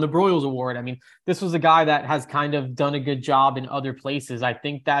mean, he won the Broyles Award. I mean, this was a guy that has kind of done a good job in other places. I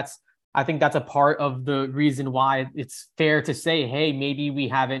think that's a part of the reason why it's fair to say, hey, maybe we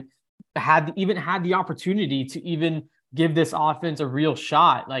haven't had the opportunity to even give this offense a real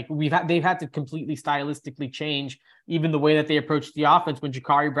shot. Like they've had to completely stylistically change even the way that they approach the offense when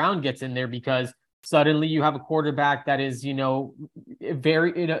Ja'Carri Brown gets in there, because Suddenly you have a quarterback that is,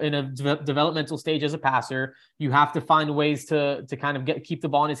 very in a developmental stage as a passer. You have to find ways to kind of keep the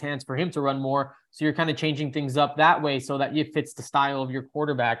ball in his hands for him to run more. So you're kind of changing things up that way so that it fits the style of your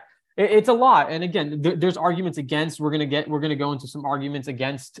quarterback. It's a lot. And again, there's arguments against. We're gonna go into some arguments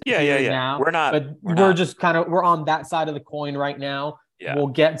against now. We're just we're on that side of the coin right now. Yeah. We'll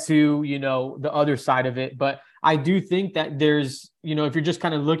get to, the other side of it. But I do think that there's, if you're just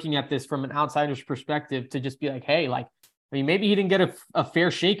kind of looking at this from an outsider's perspective, to just be like, hey, maybe he didn't get a fair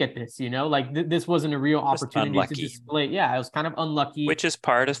shake at this, this wasn't a real opportunity to display. Yeah, it was kind of unlucky. Which is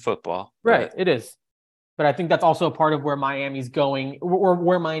part of football. Right, it is. But I think that's also a part of where Miami's going, or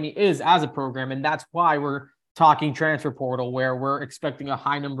where Miami is as a program. And that's why we're talking transfer portal, where we're expecting a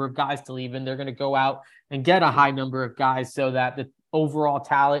high number of guys to leave, and they're going to go out and get a high number of guys so that the overall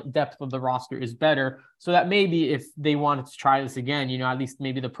talent depth of the roster is better. So that maybe if they wanted to try this again, at least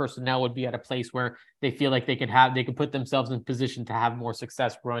maybe the personnel would be at a place where they feel like they could put themselves in position to have more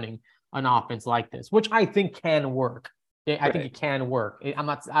success running an offense like this, which I think can work. I think it can work.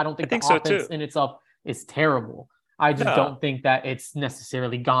 I don't think the offense in itself is terrible. I just don't think that it's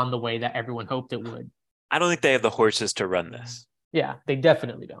necessarily gone the way that everyone hoped it would. I don't think they have the horses to run this. Yeah, they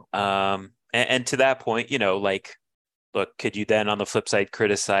definitely don't. And to that point, look, could you then on the flip side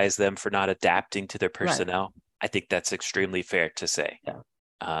criticize them for not adapting to their personnel? Right. I think that's extremely fair to say.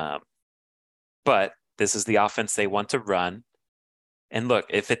 Yeah. But this is the offense they want to run. And look,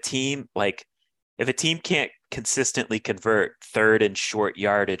 if a team can't consistently convert third and short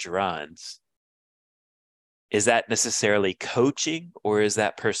yardage runs, is that necessarily coaching or is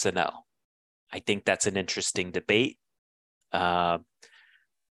that personnel? I think that's an interesting debate. I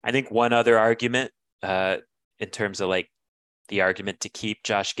think one other argument, in terms of the argument to keep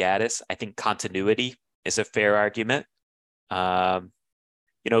Josh Gaddis, I think continuity is a fair argument.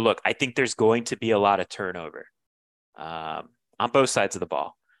 Look, I think there's going to be a lot of turnover on both sides of the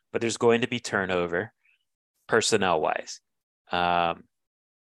ball, but there's going to be turnover personnel wise. And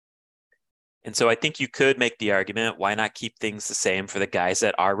so I think you could make the argument, why not keep things the same for the guys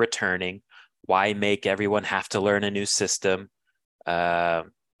that are returning? Why make everyone have to learn a new system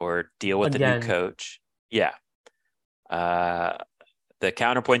or deal with a new coach? Yeah. The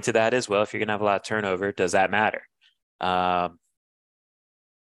counterpoint to that is, well, if you're going to have a lot of turnover, does that matter? And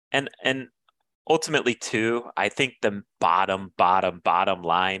ultimately, too, I think the bottom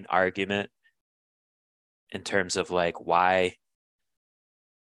line argument in terms of why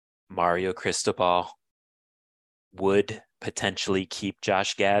Mario Cristobal would potentially keep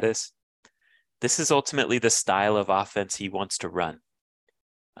Josh Gaddis, this is ultimately the style of offense he wants to run.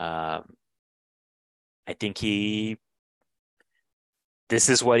 I think this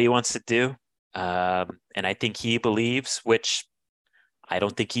is what he wants to do. And I think he believes, which I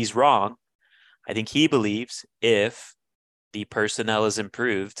don't think he's wrong. I think he believes if the personnel is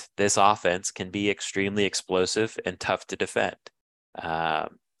improved, this offense can be extremely explosive and tough to defend.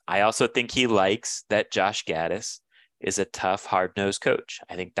 I also think he likes that Josh Gaddis is a tough, hard-nosed coach.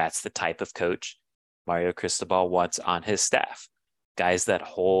 I think that's the type of coach Mario Cristobal wants on his staff. Guys that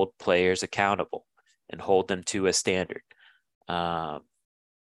hold players accountable and hold them to a standard. Those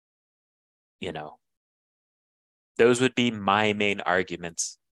would be my main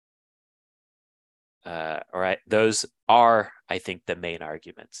arguments. All right. Those are, I think, the main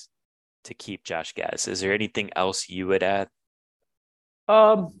arguments to keep Josh Gaddis. Is there anything else you would add?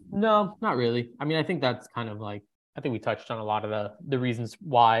 No, not really. I mean, I think that's kind of I think we touched on a lot of the reasons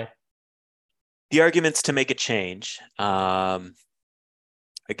why. The arguments to make a change. Again,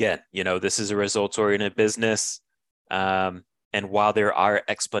 this is a results-oriented business. And while there are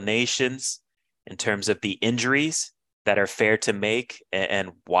explanations in terms of the injuries that are fair to make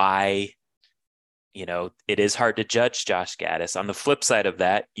and why, it is hard to judge Josh Gaddis. On the flip side of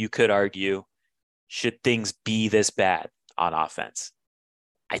that, you could argue, should things be this bad on offense?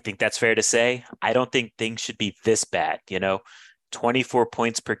 I think that's fair to say. I don't think things should be this bad. 24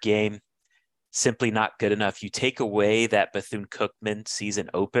 points per game, simply not good enough. You take away that Bethune-Cookman season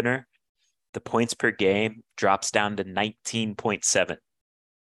opener, the points per game drops down to 19.7.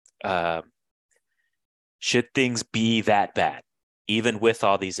 Should things be that bad, even with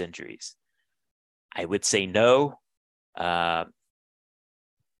all these injuries? I would say no.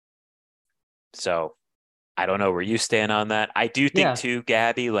 So I don't know where you stand on that. I do think too,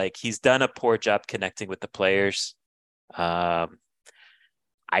 Gabby, he's done a poor job connecting with the players. I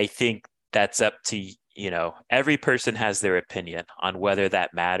think that's up to, every person has their opinion on whether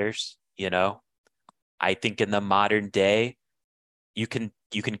that matters. I think in the modern day, you can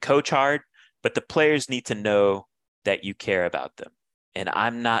coach hard, but the players need to know that you care about them. And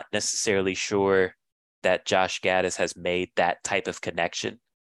I'm not necessarily sure that Josh Gaddis has made that type of connection.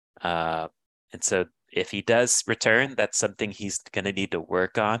 And so if he does return, that's something he's going to need to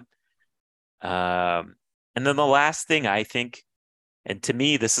work on. And then the last thing I think, and to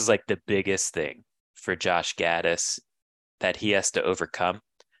me, this is like the biggest thing for Josh Gaddis that he has to overcome.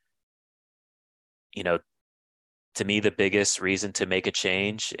 You know, to me, the biggest reason to make a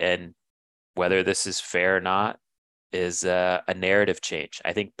change, and whether this is fair or not, is a narrative change.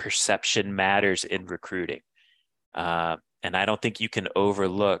 I think perception matters in recruiting. And I don't think you can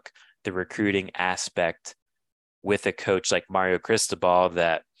overlook the recruiting aspect with a coach like Mario Cristobal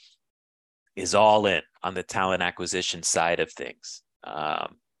that is all in on the talent acquisition side of things.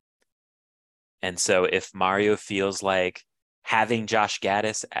 And so if Mario feels like having Josh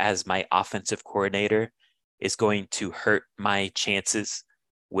Gaddis as my offensive coordinator is going to hurt my chances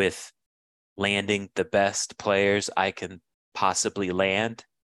with landing the best players I can possibly land,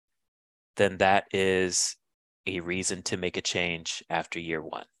 then that is a reason to make a change after year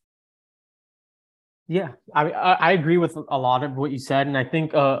one. Yeah, I agree with a lot of what you said. And I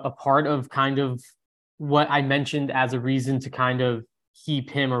think a part of kind of what I mentioned as a reason to kind of keep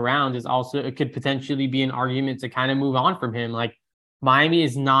him around is also, it could potentially be an argument to kind of move on from him. Like, Miami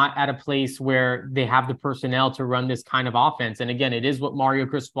is not at a place where they have the personnel to run this kind of offense. And again, it is what Mario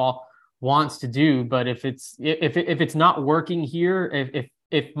Cristobal wants to do. But if it's not working here,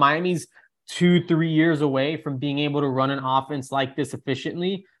 if Miami's 2-3 years away from being able to run an offense like this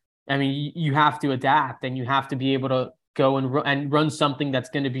efficiently, I mean, you have to adapt, and you have to be able to go and run something that's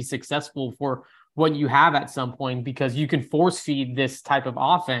going to be successful for what you have at some point, because you can force feed this type of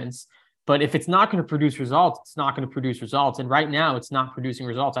offense. But if it's not going to produce results, it's not going to produce results. And right now it's not producing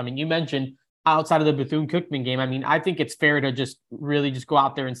results. I mean, you mentioned outside of the Bethune-Cookman game, I mean, I think it's fair to just really just go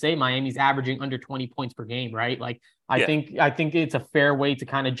out there and say Miami's averaging under 20 points per game, right? Like, I think it's a fair way to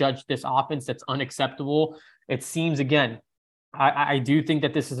kind of judge this offense that's unacceptable. It seems, again, I do think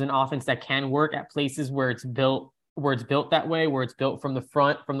that this is an offense that can work at places where it's built that way, where it's built from the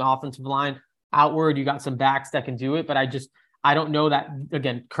front, from the offensive line outward. You got some backs that can do it, but I don't know that,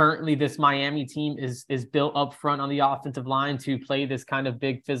 again, currently this Miami team is built up front on the offensive line to play this kind of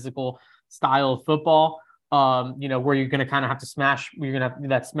big physical style of football. Where you're going to kind of have to you're going to have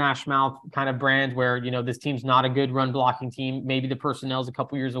that smash mouth kind of brand where, this team's not a good run blocking team. Maybe the personnel's a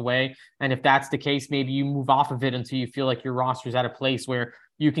couple years away. And if that's the case, maybe you move off of it until you feel like your roster's at a place where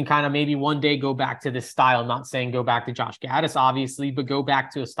you can kind of maybe one day go back to this style. Not saying go back to Josh Gaddis, obviously, but go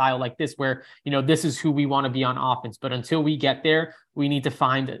back to a style like this where, this is who we want to be on offense. But until we get there, we need to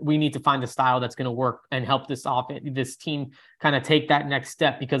find the style that's going to work and help this team kind of take that next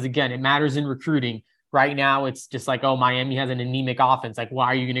step. Because again, it matters in recruiting. Right now, it's just like, oh, Miami has an anemic offense. Like, why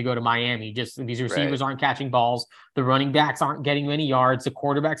are you going to go to Miami? Just these receivers aren't catching balls. The running backs aren't getting many yards. The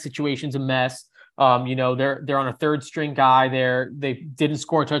quarterback situation's a mess. They're on a third string guy there. They didn't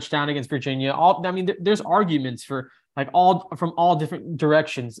score a touchdown against Virginia. There's arguments from all different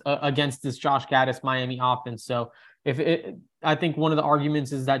directions against this Josh Gaddis Miami offense. So I think one of the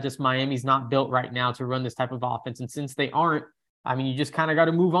arguments is that just Miami's not built right now to run this type of offense. And since they aren't, I mean, you just kind of got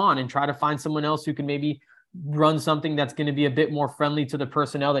to move on and try to find someone else who can maybe run something that's going to be a bit more friendly to the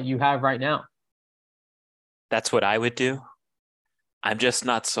personnel that you have right now. That's what I would do. I'm just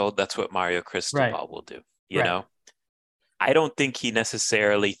not sold that's what Mario Cristobal will do. You know, I don't think he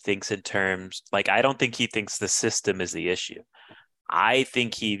necessarily thinks in terms, I don't think he thinks the system is the issue. I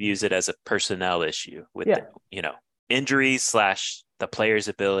think he views it as a personnel issue with, injuries / the player's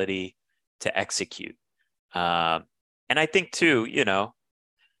ability to execute. And I think too,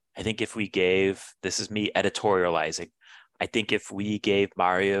 I think if we gave, this is me editorializing, I think if we gave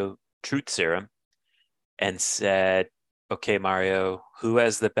Mario truth serum and said, okay, Mario, who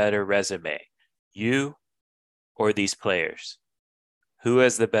has the better resume, you or these players? Who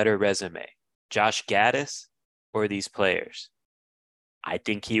has the better resume, Josh Gaddis or these players? I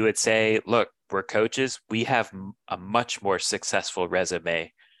think he would say, look, we're coaches. We have a much more successful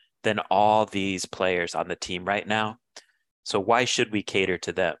resume than all these players on the team right now. So why should we cater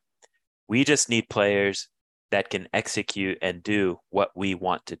to them? We just need players that can execute and do what we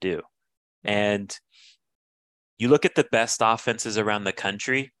want to do. And you look at the best offenses around the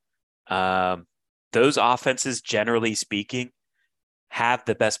country, those offenses, generally speaking, have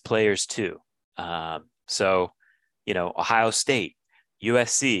the best players too. So, Ohio State,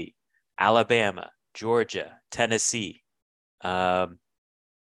 USC, Alabama, Georgia, Tennessee.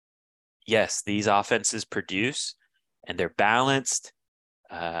 Yes, these offenses produce, and they're balanced.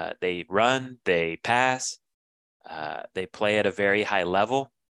 They run, they pass, they play at a very high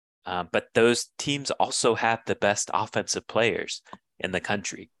level. But those teams also have the best offensive players. in the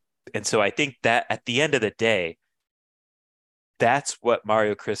country. And so I think that at the end of the day, that's what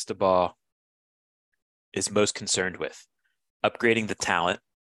Mario Cristobal is most concerned with, upgrading the talent.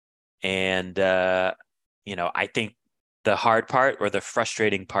 And, I think the hard part or the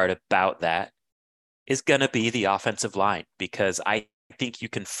frustrating part about that is going to be the offensive line, because I think you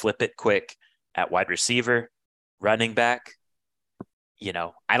can flip it quick at wide receiver, running back.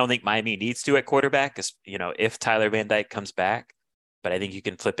 I don't think Miami needs to at quarterback, if Tyler Van Dyke comes back, but I think you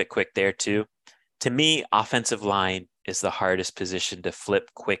can flip it quick there too. To me, offensive line is the hardest position to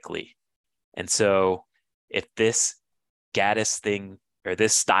flip quickly. And so if this Gattis thing or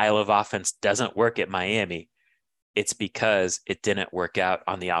this style of offense doesn't work at Miami, it's because it didn't work out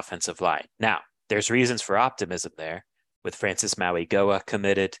on the offensive line. Now, there's reasons for optimism there with Francis Mauigoa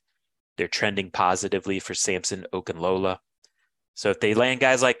committed. They're trending positively for Samson Okunlola. So if they land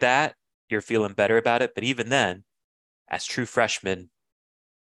guys like that, you're feeling better about it. But even then, as true freshmen,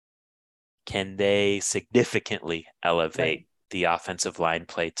 can they significantly elevate the offensive line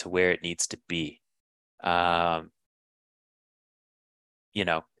play to where it needs to be? And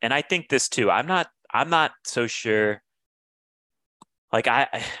I think this too, I'm not so sure. Like,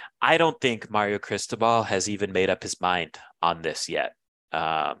 I don't think Mario Cristobal has even made up his mind on this yet.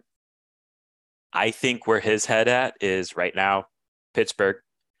 I think where his head at is right now, Pittsburgh.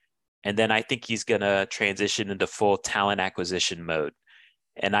 And then I think he's going to transition into full talent acquisition mode.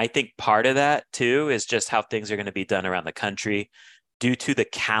 And I think part of that too is just how things are going to be done around the country due to the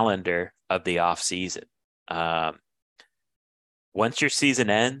calendar of the off season. Once your season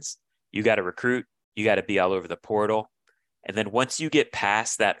ends, you got to recruit, you got to be all over the portal. And then once you get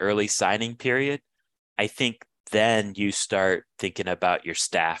past that early signing period, I think then you start thinking about your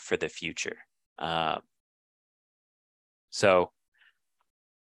staff for the future. So,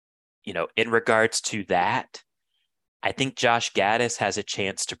 in regards to that, I think Josh Gattis has a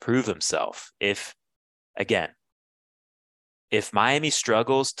chance to prove himself. If Miami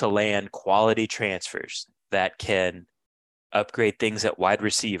struggles to land quality transfers that can upgrade things at wide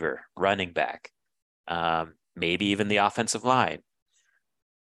receiver, running back, maybe even the offensive line,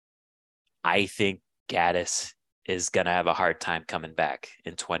 I think Gattis is going to have a hard time coming back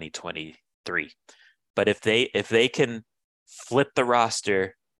in 2023. But if they can flip the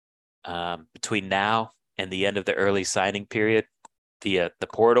roster between now and the end of the early signing period via the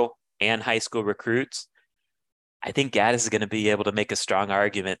portal and high school recruits, I think Gattis is going to be able to make a strong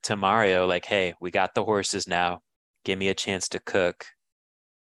argument to Mario, like, hey, we got the horses now. Give me a chance to cook,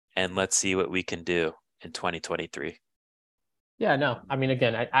 and let's see what we can do in 2023. Yeah, no, I mean,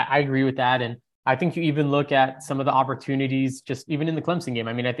 again, I agree with that. And I think you even look at some of the opportunities, just even in the Clemson game.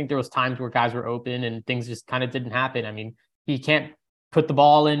 I mean, I think there was times where guys were open and things just kind of didn't happen. I mean, he can't put the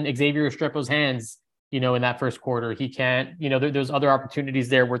ball in Xavier Restrepo's hands, in that first quarter. He can't, there's other opportunities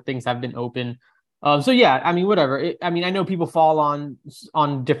there where things have been open. So yeah, I mean, whatever. I know people fall on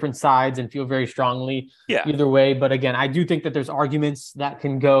different sides and feel very strongly either way. But again, I do think that there's arguments that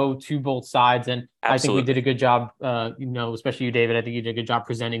can go to both sides. And absolutely. I think we did a good job, especially you, David. I think you did a good job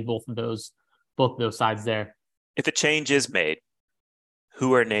presenting both of those sides there. If a change is made,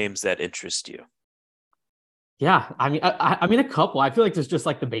 who are names that interest you? Yeah, I mean, a couple. I feel like there's just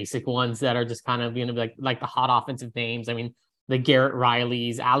like the basic ones that are just kind of like the hot offensive names. I mean, the Garrett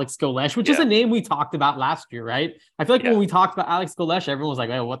Rileys, Alex Golesh, which is a name we talked about last year, right? I feel like when we talked about Alex Golesh, everyone was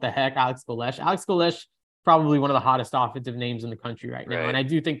like, "Oh, what the heck, Alex Golesh?" Alex Golesh, probably one of the hottest offensive names in the country right now, and I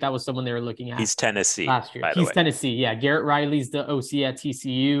do think that was somemeone they were looking at. He's Tennessee last year. He's Tennessee, yeah. Garrett Riley's the OC at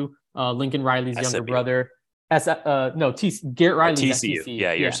TCU. Lincoln Riley's younger brother. Garrett Riley's at TCU.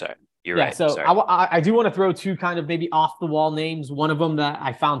 Yeah, you're sorry. You're right. So I do want to throw two kind of maybe off the wall names. One of them that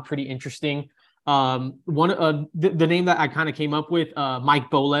I found pretty interesting. The name that I kind of came up with, Mike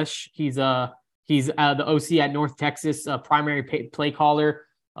Bolesh. He's the OC at North Texas, primary play caller.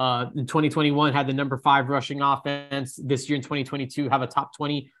 In 2021 had the number 5 rushing offense. This year in 2022 have a top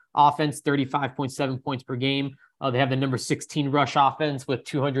 20 offense, 35.7 points per game. They have the number 16 rush offense with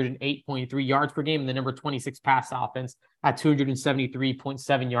 208.3 yards per game, and the number 26 pass offense at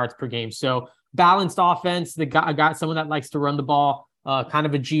 273.7 yards per game. So balanced offense. I got someone that likes to run the ball, kind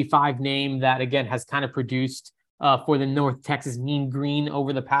of a G5 name that, again, has kind of produced for the North Texas Mean Green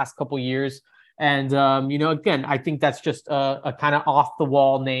over the past couple years. And, again, I think that's just a kind of off the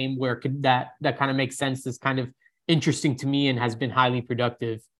wall name where that kind of makes sense. Is kind of interesting to me and has been highly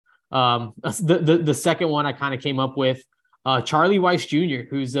productive. The second one I kind of came up with, Charlie Weiss Jr.,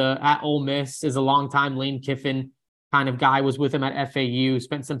 who's at Ole Miss, is a longtime Lane Kiffin kind of guy, was with him at FAU,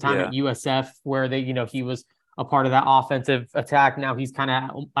 spent some time at USF where he was a part of that offensive attack. Now he's kind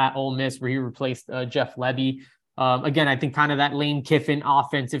of at Ole Miss where he replaced Jeff Lebby. Again, I think kind of that Lane Kiffin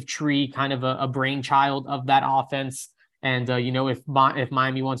offensive tree, kind of a brainchild of that offense. And, if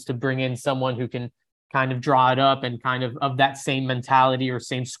Miami wants to bring in someone who can kind of draw it up and kind of that same mentality or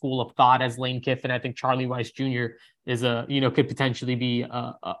same school of thought as Lane Kiffin, I think Charlie Weis Jr. is could potentially be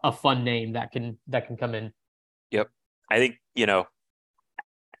a fun name that can come in. Yep. I think,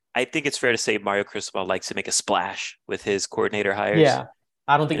 I think it's fair to say Mario Cristobal likes to make a splash with his coordinator hires. Yeah.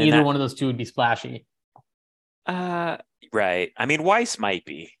 I don't think either one of those two would be splashy. Right. I mean, Weis might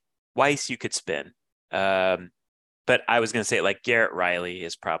be. Weis you could spin. But I was going to say, like, Garrett Riley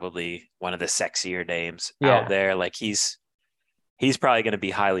is probably one of the sexier names out there. Like, he's probably going to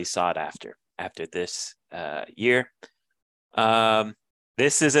be highly sought after this year.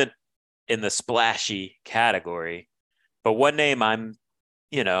 This isn't in the splashy category, but one name I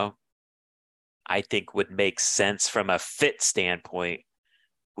think would make sense from a fit standpoint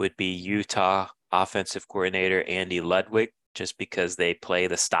would be Utah offensive coordinator Andy Ludwig, just because they play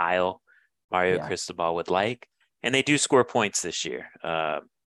the style Mario Cristobal would like. And they do score points this year. I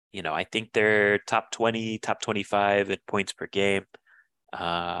think they're top 20, top 25 in points per game.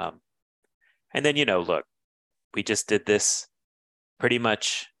 And then, look, we just did this pretty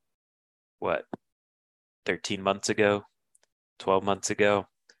much, 13 months ago, 12 months ago.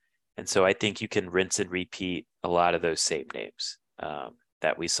 And so I think you can rinse and repeat a lot of those same names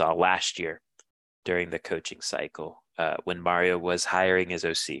that we saw last year during the coaching cycle when Mario was hiring his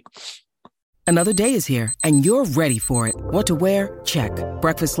OC. Another day is here, and you're ready for it. What to wear? Check.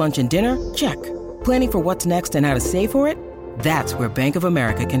 Breakfast, lunch, and dinner? Check. Planning for what's next and how to save for it? That's where Bank of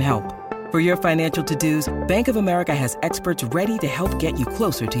America can help. For your financial to-dos, Bank of America has experts ready to help get you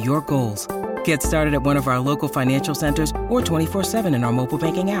closer to your goals. Get started at one of our local financial centers or 24/7 in our mobile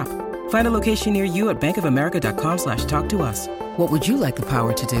banking app. Find a location near you at bankofamerica.com/talktous. What would you like the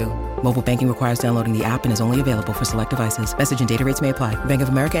power to do? Mobile banking requires downloading the app and is only available for select devices. Message and data rates may apply. Bank of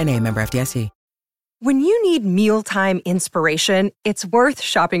America NA, member FDIC. When you need mealtime inspiration, it's worth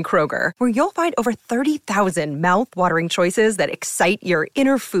shopping Kroger, where you'll find over 30,000 mouth-watering choices that excite your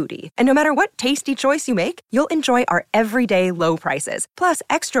inner foodie. And no matter what tasty choice you make, you'll enjoy our everyday low prices, plus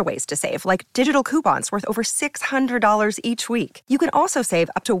extra ways to save, like digital coupons worth over $600 each week. You can also save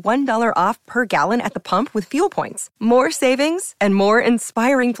up to $1 off per gallon at the pump with fuel points. More savings and more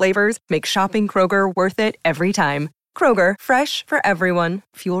inspiring flavors make shopping Kroger worth it every time. Kroger, fresh for everyone.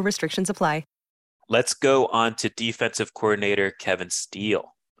 Fuel restrictions apply. Let's go on to defensive coordinator Kevin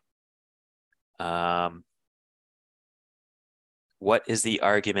Steele. What is the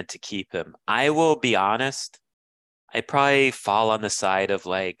argument to keep him? I will be honest. I probably fall on the side of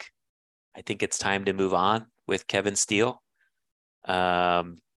I think it's time to move on with Kevin Steele. So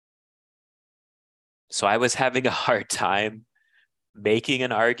I was having a hard time making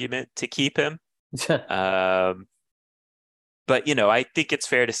an argument to keep him. But, I think it's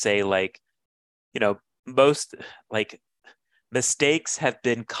fair to say most mistakes have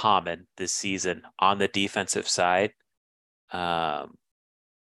been common this season on the defensive side. But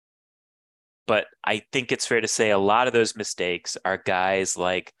I think it's fair to say a lot of those mistakes are guys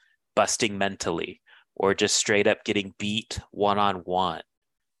busting mentally or just straight up getting beat one-on-one.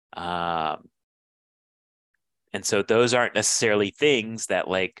 And so those aren't necessarily things that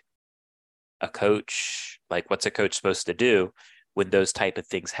a coach, what's a coach supposed to do when those type of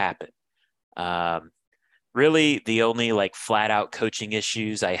things happen? Really the only flat out coaching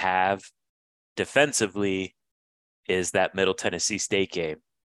issues I have defensively is that Middle Tennessee State game,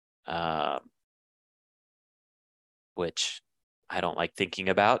 which I don't like thinking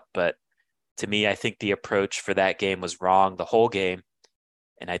about, but to me, I think the approach for that game was wrong the whole game.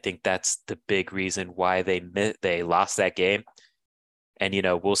 And I think that's the big reason why they lost that game. And,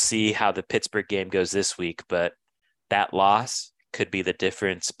 we'll see how the Pittsburgh game goes this week, but that loss could be the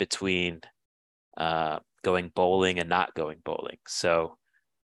difference between going bowling and not going bowling. So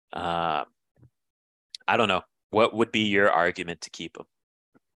I don't know. What would be your argument to keep him?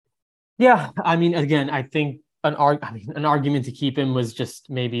 Yeah, I mean, again, I think an argument to keep him was just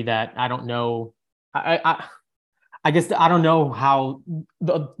maybe that I don't know. I guess I don't know how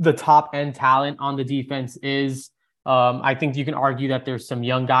the top end talent on the defense is. I think you can argue that there's some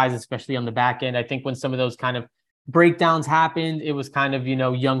young guys, especially on the back end. I think when some of those kind of breakdowns happened, it was kind of,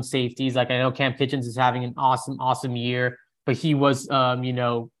 young safeties. I know Cam Kitchens is having an awesome year, but he was,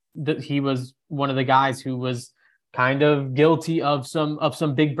 he was one of the guys who was kind of guilty of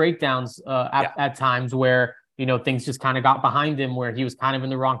some big breakdowns at times where, things just kind of got behind him, where he was kind of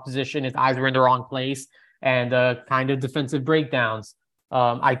in the wrong position. His eyes were in the wrong place, and kind of defensive breakdowns.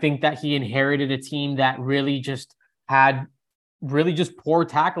 I think that he inherited a team that really just had really just poor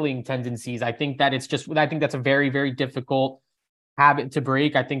tackling tendencies. I think that's a very, very difficult habit to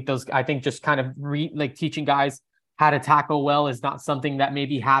break. I think just kind of teaching guys how to tackle well is not something that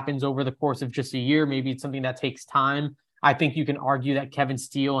maybe happens over the course of just a year. Maybe it's something that takes time. I think you can argue that Kevin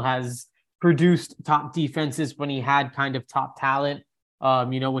Steele has produced top defenses when he had kind of top talent.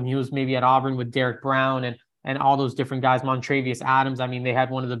 When he was maybe at Auburn with Derek Brown and all those different guys, Montravius Adams. I mean, they had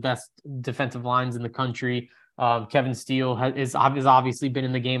one of the best defensive lines in the country. Kevin Steele has obviously been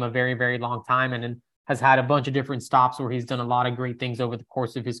in the game a very, very long time and has had a bunch of different stops where he's done a lot of great things over the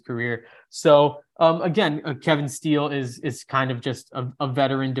course of his career. So again, Kevin Steele is kind of just a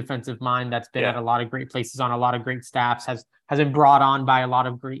veteran defensive mind that's been at a lot of great places on a lot of great staffs, has been brought on by a lot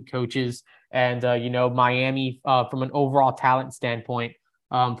of great coaches. And, Miami, from an overall talent standpoint,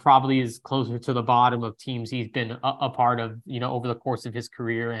 probably is closer to the bottom of teams he's been a part of, over the course of his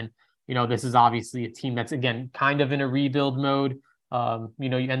career. And, this is obviously a team that's, again, kind of in a rebuild mode. You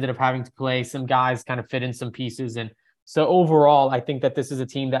ended up having to play some guys, kind of fit in some pieces. And so overall, I think that this is a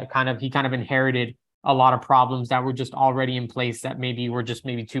team that he kind of inherited a lot of problems that were just already in place that maybe were just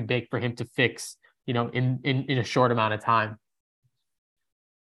maybe too big for him to fix, in a short amount of time.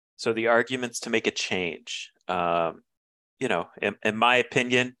 So the arguments to make a change, in my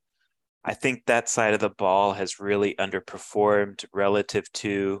opinion, I think that side of the ball has really underperformed relative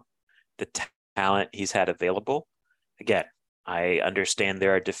to the talent he's had available. Again, I understand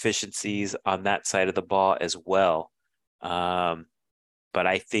there are deficiencies on that side of the ball as well. But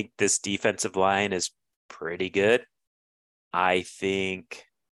I think this defensive line is pretty good. I think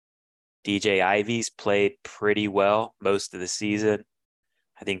DJ Ivy's played pretty well most of the season.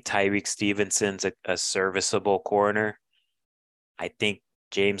 I think Tyreek Stevenson's a serviceable corner. I think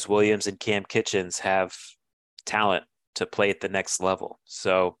James Williams and Cam Kitchens have talent to play at the next level.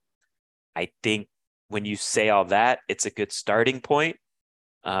 So I think when you say all that, it's a good starting point.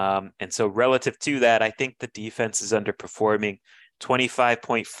 And so relative to that, I think the defense is underperforming.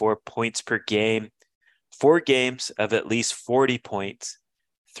 25.4 points per game, 4 games of at least 40 points,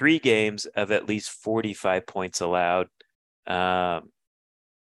 3 games of at least 45 points allowed.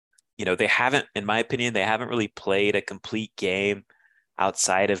 They haven't, in my opinion, they haven't really played a complete game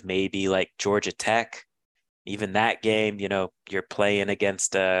outside of maybe like Georgia Tech. Even that game, you're playing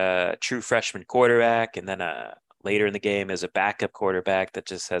against a true freshman quarterback, and then later in the game as a backup quarterback that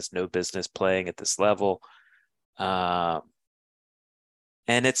just has no business playing at this level. And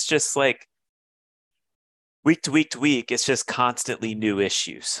it's just like week to week to week, it's just constantly new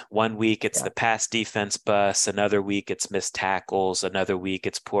issues. One week it's the pass defense bus. Another week it's missed tackles. Another week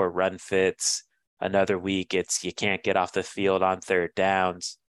it's poor run fits. Another week it's you can't get off the field on third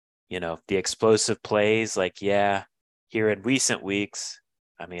downs. The explosive plays, here in recent weeks,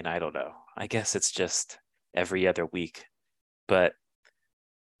 I mean, I don't know. I guess it's just every other week. But,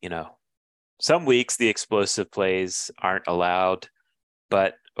 some weeks the explosive plays aren't allowed.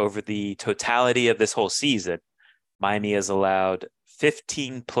 But over the totality of this whole season, Miami has allowed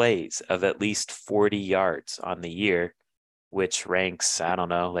 15 plays of at least 40 yards on the year, which ranks, I don't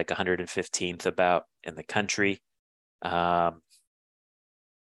know, like 115th about in the country.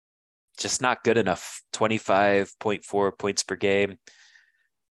 Just not good enough. 25.4 points per game.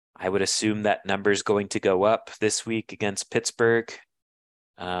 I would assume that number is going to go up this week against Pittsburgh.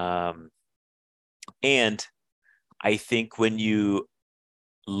 And I think when you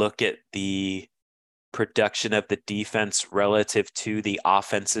look at the production of the defense relative to the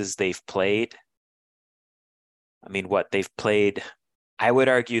offenses they've played, I mean, I would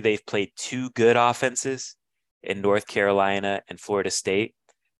argue they've played 2 good offenses in North Carolina and Florida State.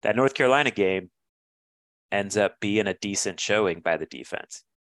 That North Carolina game ends up being a decent showing by the defense.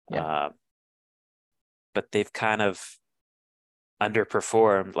 Yeah. But they've kind of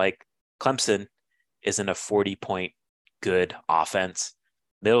underperformed. Like Clemson isn't a 40-point good offense.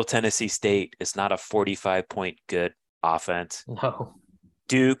 Middle Tennessee State is not a 45-point good offense. No.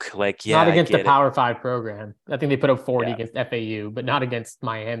 Duke, not against the Power 5 program. I think they put up 40 against FAU, but not against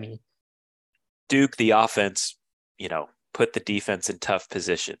Miami. Duke, the offense, put the defense in tough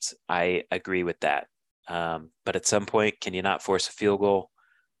positions. I agree with that. But at some point, can you not force a field goal?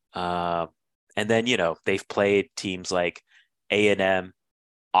 And then, they've played teams like A&M,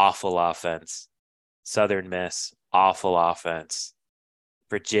 awful offense, Southern Miss, awful offense,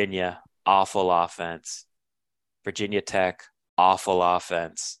 Virginia, awful offense, Virginia Tech, awful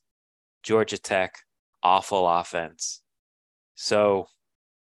offense, Georgia Tech, awful offense. So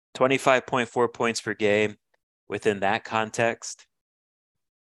 25.4 points per game within that context,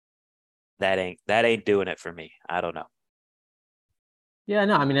 that ain't doing it for me. I don't know. Yeah,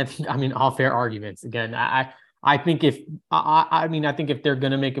 no, I mean, all fair arguments. Again, I I think I mean, I think if they're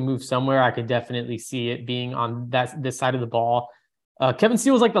going to make a move somewhere, I could definitely see it being on this side of the ball. Kevin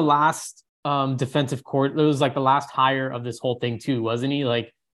Steele was like the last defensive court. It was like the last hire of this whole thing too, wasn't he?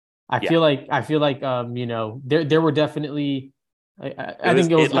 Like, I feel like you know, there were definitely. I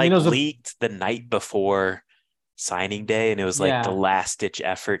think it was like leaked the night before signing day, and it was like the last ditch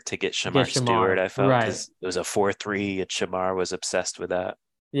effort to get Shamar Stewart. I felt because it was a 4-3, and Shamar was obsessed with that.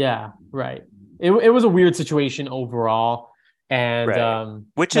 Yeah, right. It was a weird situation overall, and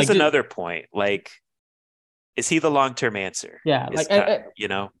which is another point. Like, is he the long-term answer? Yeah, you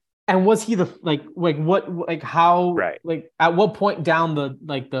know. And was he the how at what point down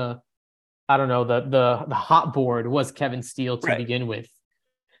the I don't know, the hot board was Kevin Steele to begin with?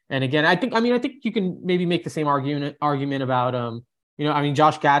 And again, I think you can maybe make the same argument about you know, I mean,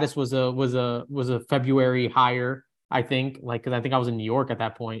 Josh Gaddis was a February hire, I think, like, because I think I was in New York at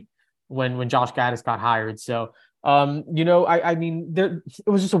that point when Josh Gaddis got hired. So you know, I mean, it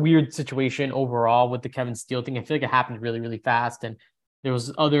was just a weird situation overall with the Kevin Steele thing. I feel like it happened really, really fast, and there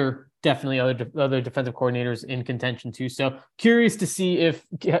was definitely other defensive coordinators in contention too. So curious to see if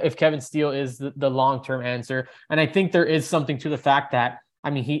Kevin Steele is the long-term answer. And I think there is something to the fact that,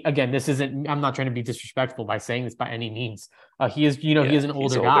 I mean, I'm not trying to be disrespectful by saying this by any means. He is, you know, he is an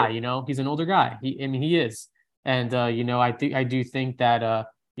older guy, you know, he's an older guy. He is. And, you know, I do think that,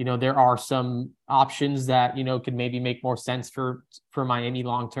 you know, there are some options that, you know, could maybe make more sense for Miami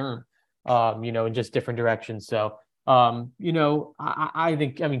long-term, you know, in just different directions. So, you know, I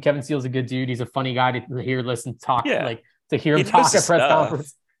think, I mean, Kevin Steele's a good dude. He's a funny guy to hear, listen, talk, like to hear him talk at press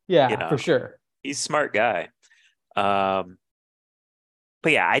conference. Yeah, you know, for sure. He's a smart guy. But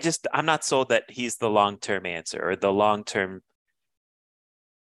yeah, I'm not sold that he's the long-term answer or the long-term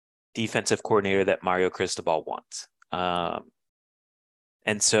defensive coordinator that Mario Cristobal wants.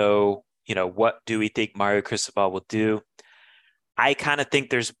 And so, you know, what do we think Mario Cristobal will do? I kind of think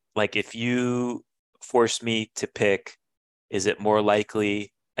there's, like, if you force me to pick, is it more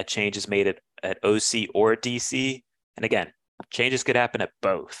likely a change is made at OC or DC? And again, changes could happen at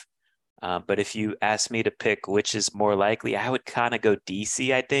both. But if you ask me to pick which is more likely, I would kind of go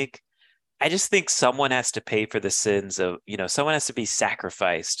DC, I think. I just think someone has to pay for the sins of, you know, someone has to be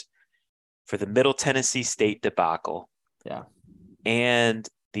sacrificed for the Middle Tennessee State debacle. Yeah. And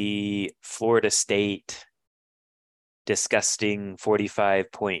the Florida State disgusting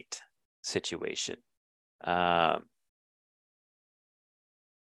 45-point situation.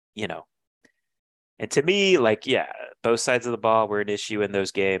 You know, and to me, like, yeah, both sides of the ball were an issue in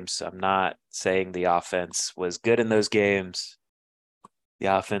those games. I'm not saying the offense was good in those games. The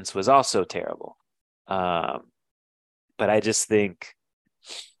offense was also terrible. But I just think,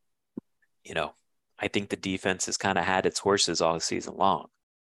 you know, I think the defense has kind of had its horses all season long,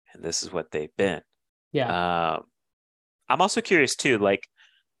 and this is what they've been. Yeah. I'm also curious too, like,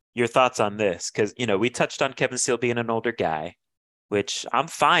 your thoughts on this, because, you know, we touched on Kevin Steele being an older guy, which I'm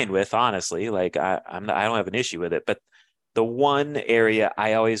fine with, honestly. Like, I don't have an issue with it. But the one area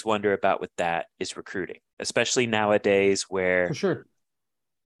I always wonder about with that is recruiting, especially nowadays where for sure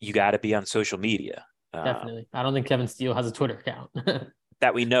you got to be on social media. Definitely. I don't think Kevin Steele has a Twitter account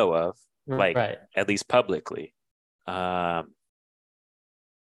that we know of, like, at least publicly. You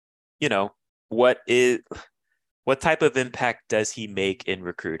know, what type of impact does he make in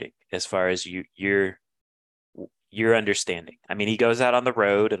recruiting as far as your understanding? I mean, he goes out on the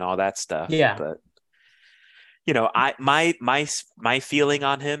road and all that stuff. Yeah. But, you know, my feeling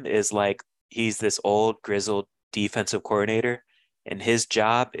on him is like he's this old grizzled defensive coordinator, and his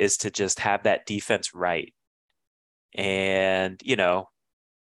job is to just have that defense right. And, you know,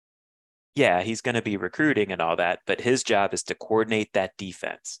 yeah, he's going to be recruiting and all that, but his job is to coordinate that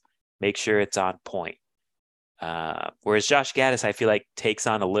defense, make sure it's on point. Whereas Josh Gaddis, I feel like, takes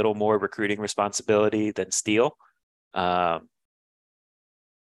on a little more recruiting responsibility than Steele. But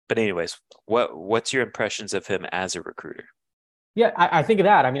anyways, what's your impressions of him as a recruiter? Yeah, I think of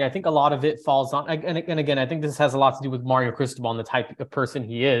that. I mean, I think a lot of it falls on, and again, I think this has a lot to do with Mario Cristobal and the type of person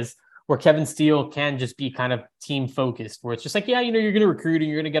he is, where Kevin Steele can just be kind of team focused, where it's just like, yeah, you know, you're going to recruit and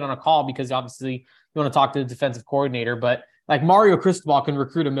you're going to get on a call because obviously you want to talk to the defensive coordinator, but like Mario Cristobal can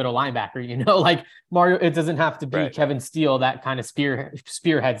recruit a middle linebacker, you know, like Mario, it doesn't have to be Kevin Steele that kind of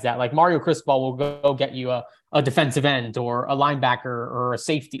spearheads that. Like Mario Cristobal will go get you a defensive end or a linebacker or a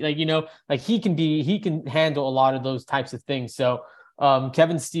safety, like, you know, like he can handle a lot of those types of things. So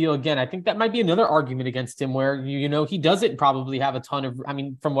Kevin Steele, again, I think that might be another argument against him where, you know, he doesn't probably have a ton of, I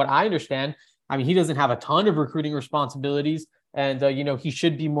mean, from what I understand, I mean, he doesn't have a ton of recruiting responsibilities, and, you know, it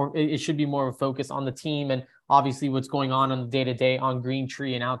should be more of a focus on the team and obviously what's going on the day-to-day on Green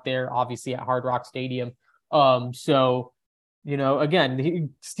Tree and out there, obviously at Hard Rock Stadium. So,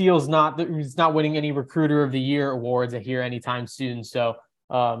 again, Steele's he's not winning any Recruiter of the Year awards here anytime soon. So,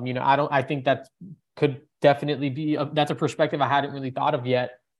 I think that could definitely be that's a perspective I hadn't really thought of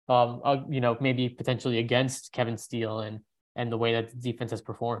yet. Maybe potentially against Kevin Steele and the way that the defense has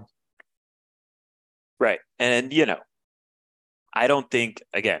performed. Right. And, I don't think,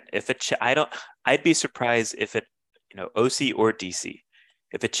 again, I'd be surprised if it, OC or DC,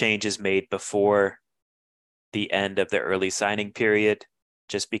 if a change is made before the end of the early signing period,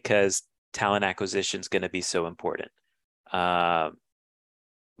 just because talent acquisition is going to be so important. But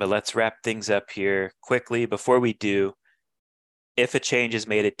let's wrap things up here quickly. Before we do, if a change is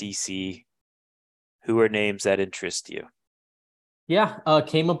made at DC, who are names that interest you? Yeah,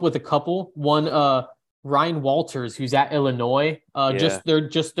 came up with a couple. One, Ryan Walters, who's at Illinois. They're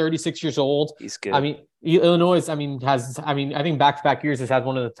just 36 years old. He's good. I mean, Illinois I think back-to-back years has had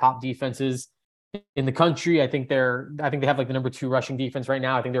one of the top defenses in the country. I think they have like the number 2 rushing defense right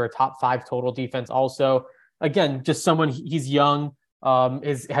now. I think they're a top 5 total defense also. Again, just someone, he's young,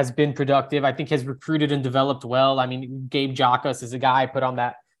 has been productive. I think has recruited and developed well. I mean, Gabe Jacas is a guy I put on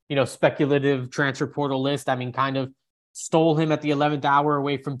that, speculative transfer portal list. I mean, kind of stole him at the 11th hour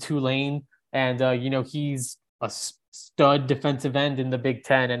away from Tulane. And, he's a stud defensive end in the Big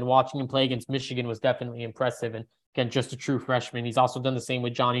Ten, and watching him play against Michigan was definitely impressive. And again, just a true freshman. He's also done the same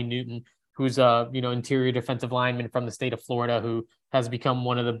with Johnny Newton, who's a, interior defensive lineman from the state of Florida, who has become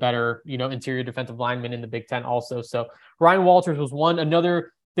one of the better, interior defensive linemen in the Big Ten also. So Ryan Walters was one.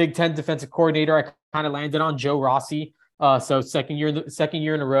 Another Big Ten defensive coordinator I kind of landed on, Joe Rossi. So second year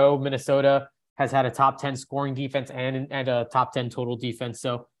in a row, Minnesota has had a top 10 scoring defense and a top 10 total defense.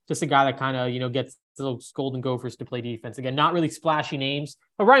 So just a guy that kind of, gets the little Golden Gophers to play defense. Again, not really splashy names,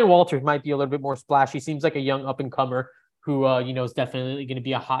 but Ryan Walters might be a little bit more splashy. Seems like a young up-and-comer who, is definitely going to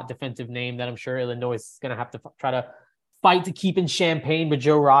be a hot defensive name that I'm sure Illinois is going to have to try to fight to keep in Champaign. But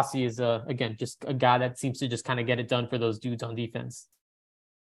Joe Rossi is, again, just a guy that seems to just kind of get it done for those dudes on defense.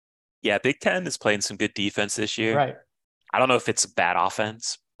 Yeah, Big Ten is playing some good defense this year. Right. I don't know if it's bad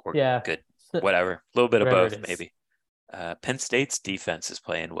offense or good, whatever. A little bit of both, maybe. Penn State's defense is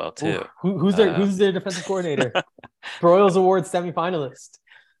playing well too. Who's their defensive coordinator? Broyles Award semifinalist.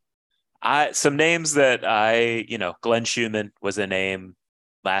 Some names that Glenn Schumann was a name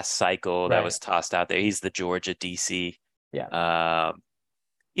last cycle that was tossed out there. He's the Georgia DC. Yeah.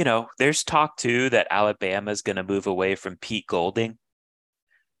 There's talk too that Alabama is going to move away from Pete Golding.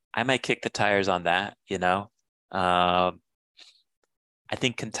 I might kick the tires on that. I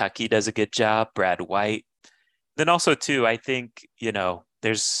think Kentucky does a good job. Brad White. Then also too, I think, I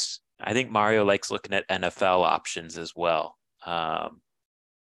think Mario likes looking at NFL options as well.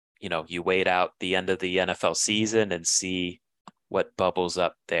 You wait out the end of the NFL season and see what bubbles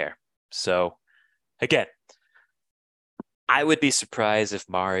up there. So again, I would be surprised if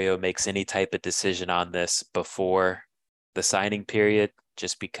Mario makes any type of decision on this before the signing period,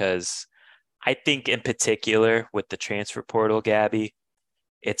 just because I think in particular with the transfer portal, Gabby,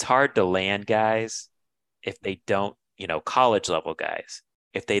 it's hard to land guys if they don't, college level guys,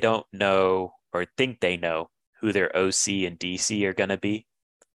 if they don't know or think they know who their OC and DC are going to be.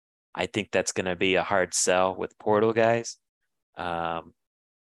 I think that's going to be a hard sell with portal guys. So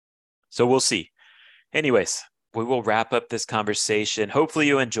we'll see. Anyways, we will wrap up this conversation. Hopefully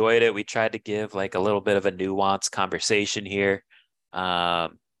you enjoyed it. We tried to give like a little bit of a nuanced conversation here. It'll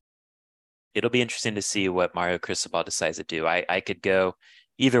be interesting to see what Mario Cristobal decides to do. I could go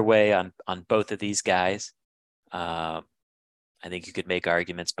either way on both of these guys. I think you could make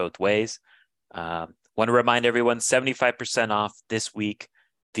arguments both ways. Want to remind everyone, 75% off this week,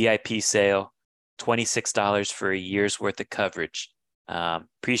 VIP sale, $26 for a year's worth of coverage.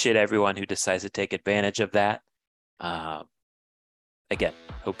 Appreciate everyone who decides to take advantage of that. Again,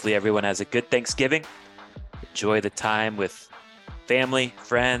 hopefully everyone has a good Thanksgiving. Enjoy the time with family,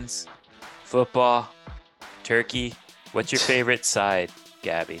 friends, football, turkey. What's your favorite side,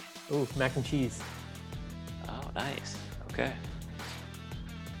 Gabby? Ooh, mac and cheese. Oh, nice. Okay.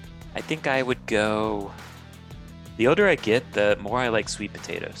 I think I would go... The older I get, the more I like sweet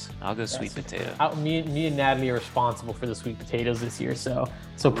potatoes. I'll go sweet potato. Me and Natalie are responsible for the sweet potatoes this year, so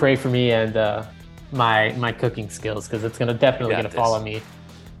pray for me and my cooking skills, because it's definitely gonna follow me.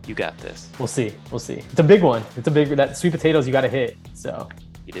 You got this. We'll see. It's a big one. That sweet potatoes you got to hit. So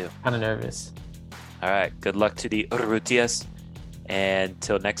you do. Kind of nervous. All right. Good luck to the Urrutias, and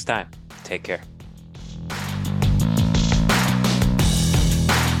till next time, take care.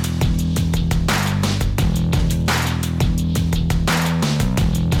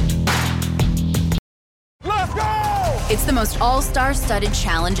 It's the most most all-star studded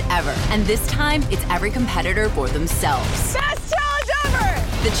challenge ever. And this time, it's every competitor for themselves. Best challenge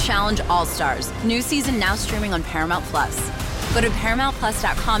ever! The Challenge All-Stars. New season now streaming on Paramount+. Go to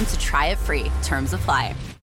ParamountPlus.com to try it free. Terms apply.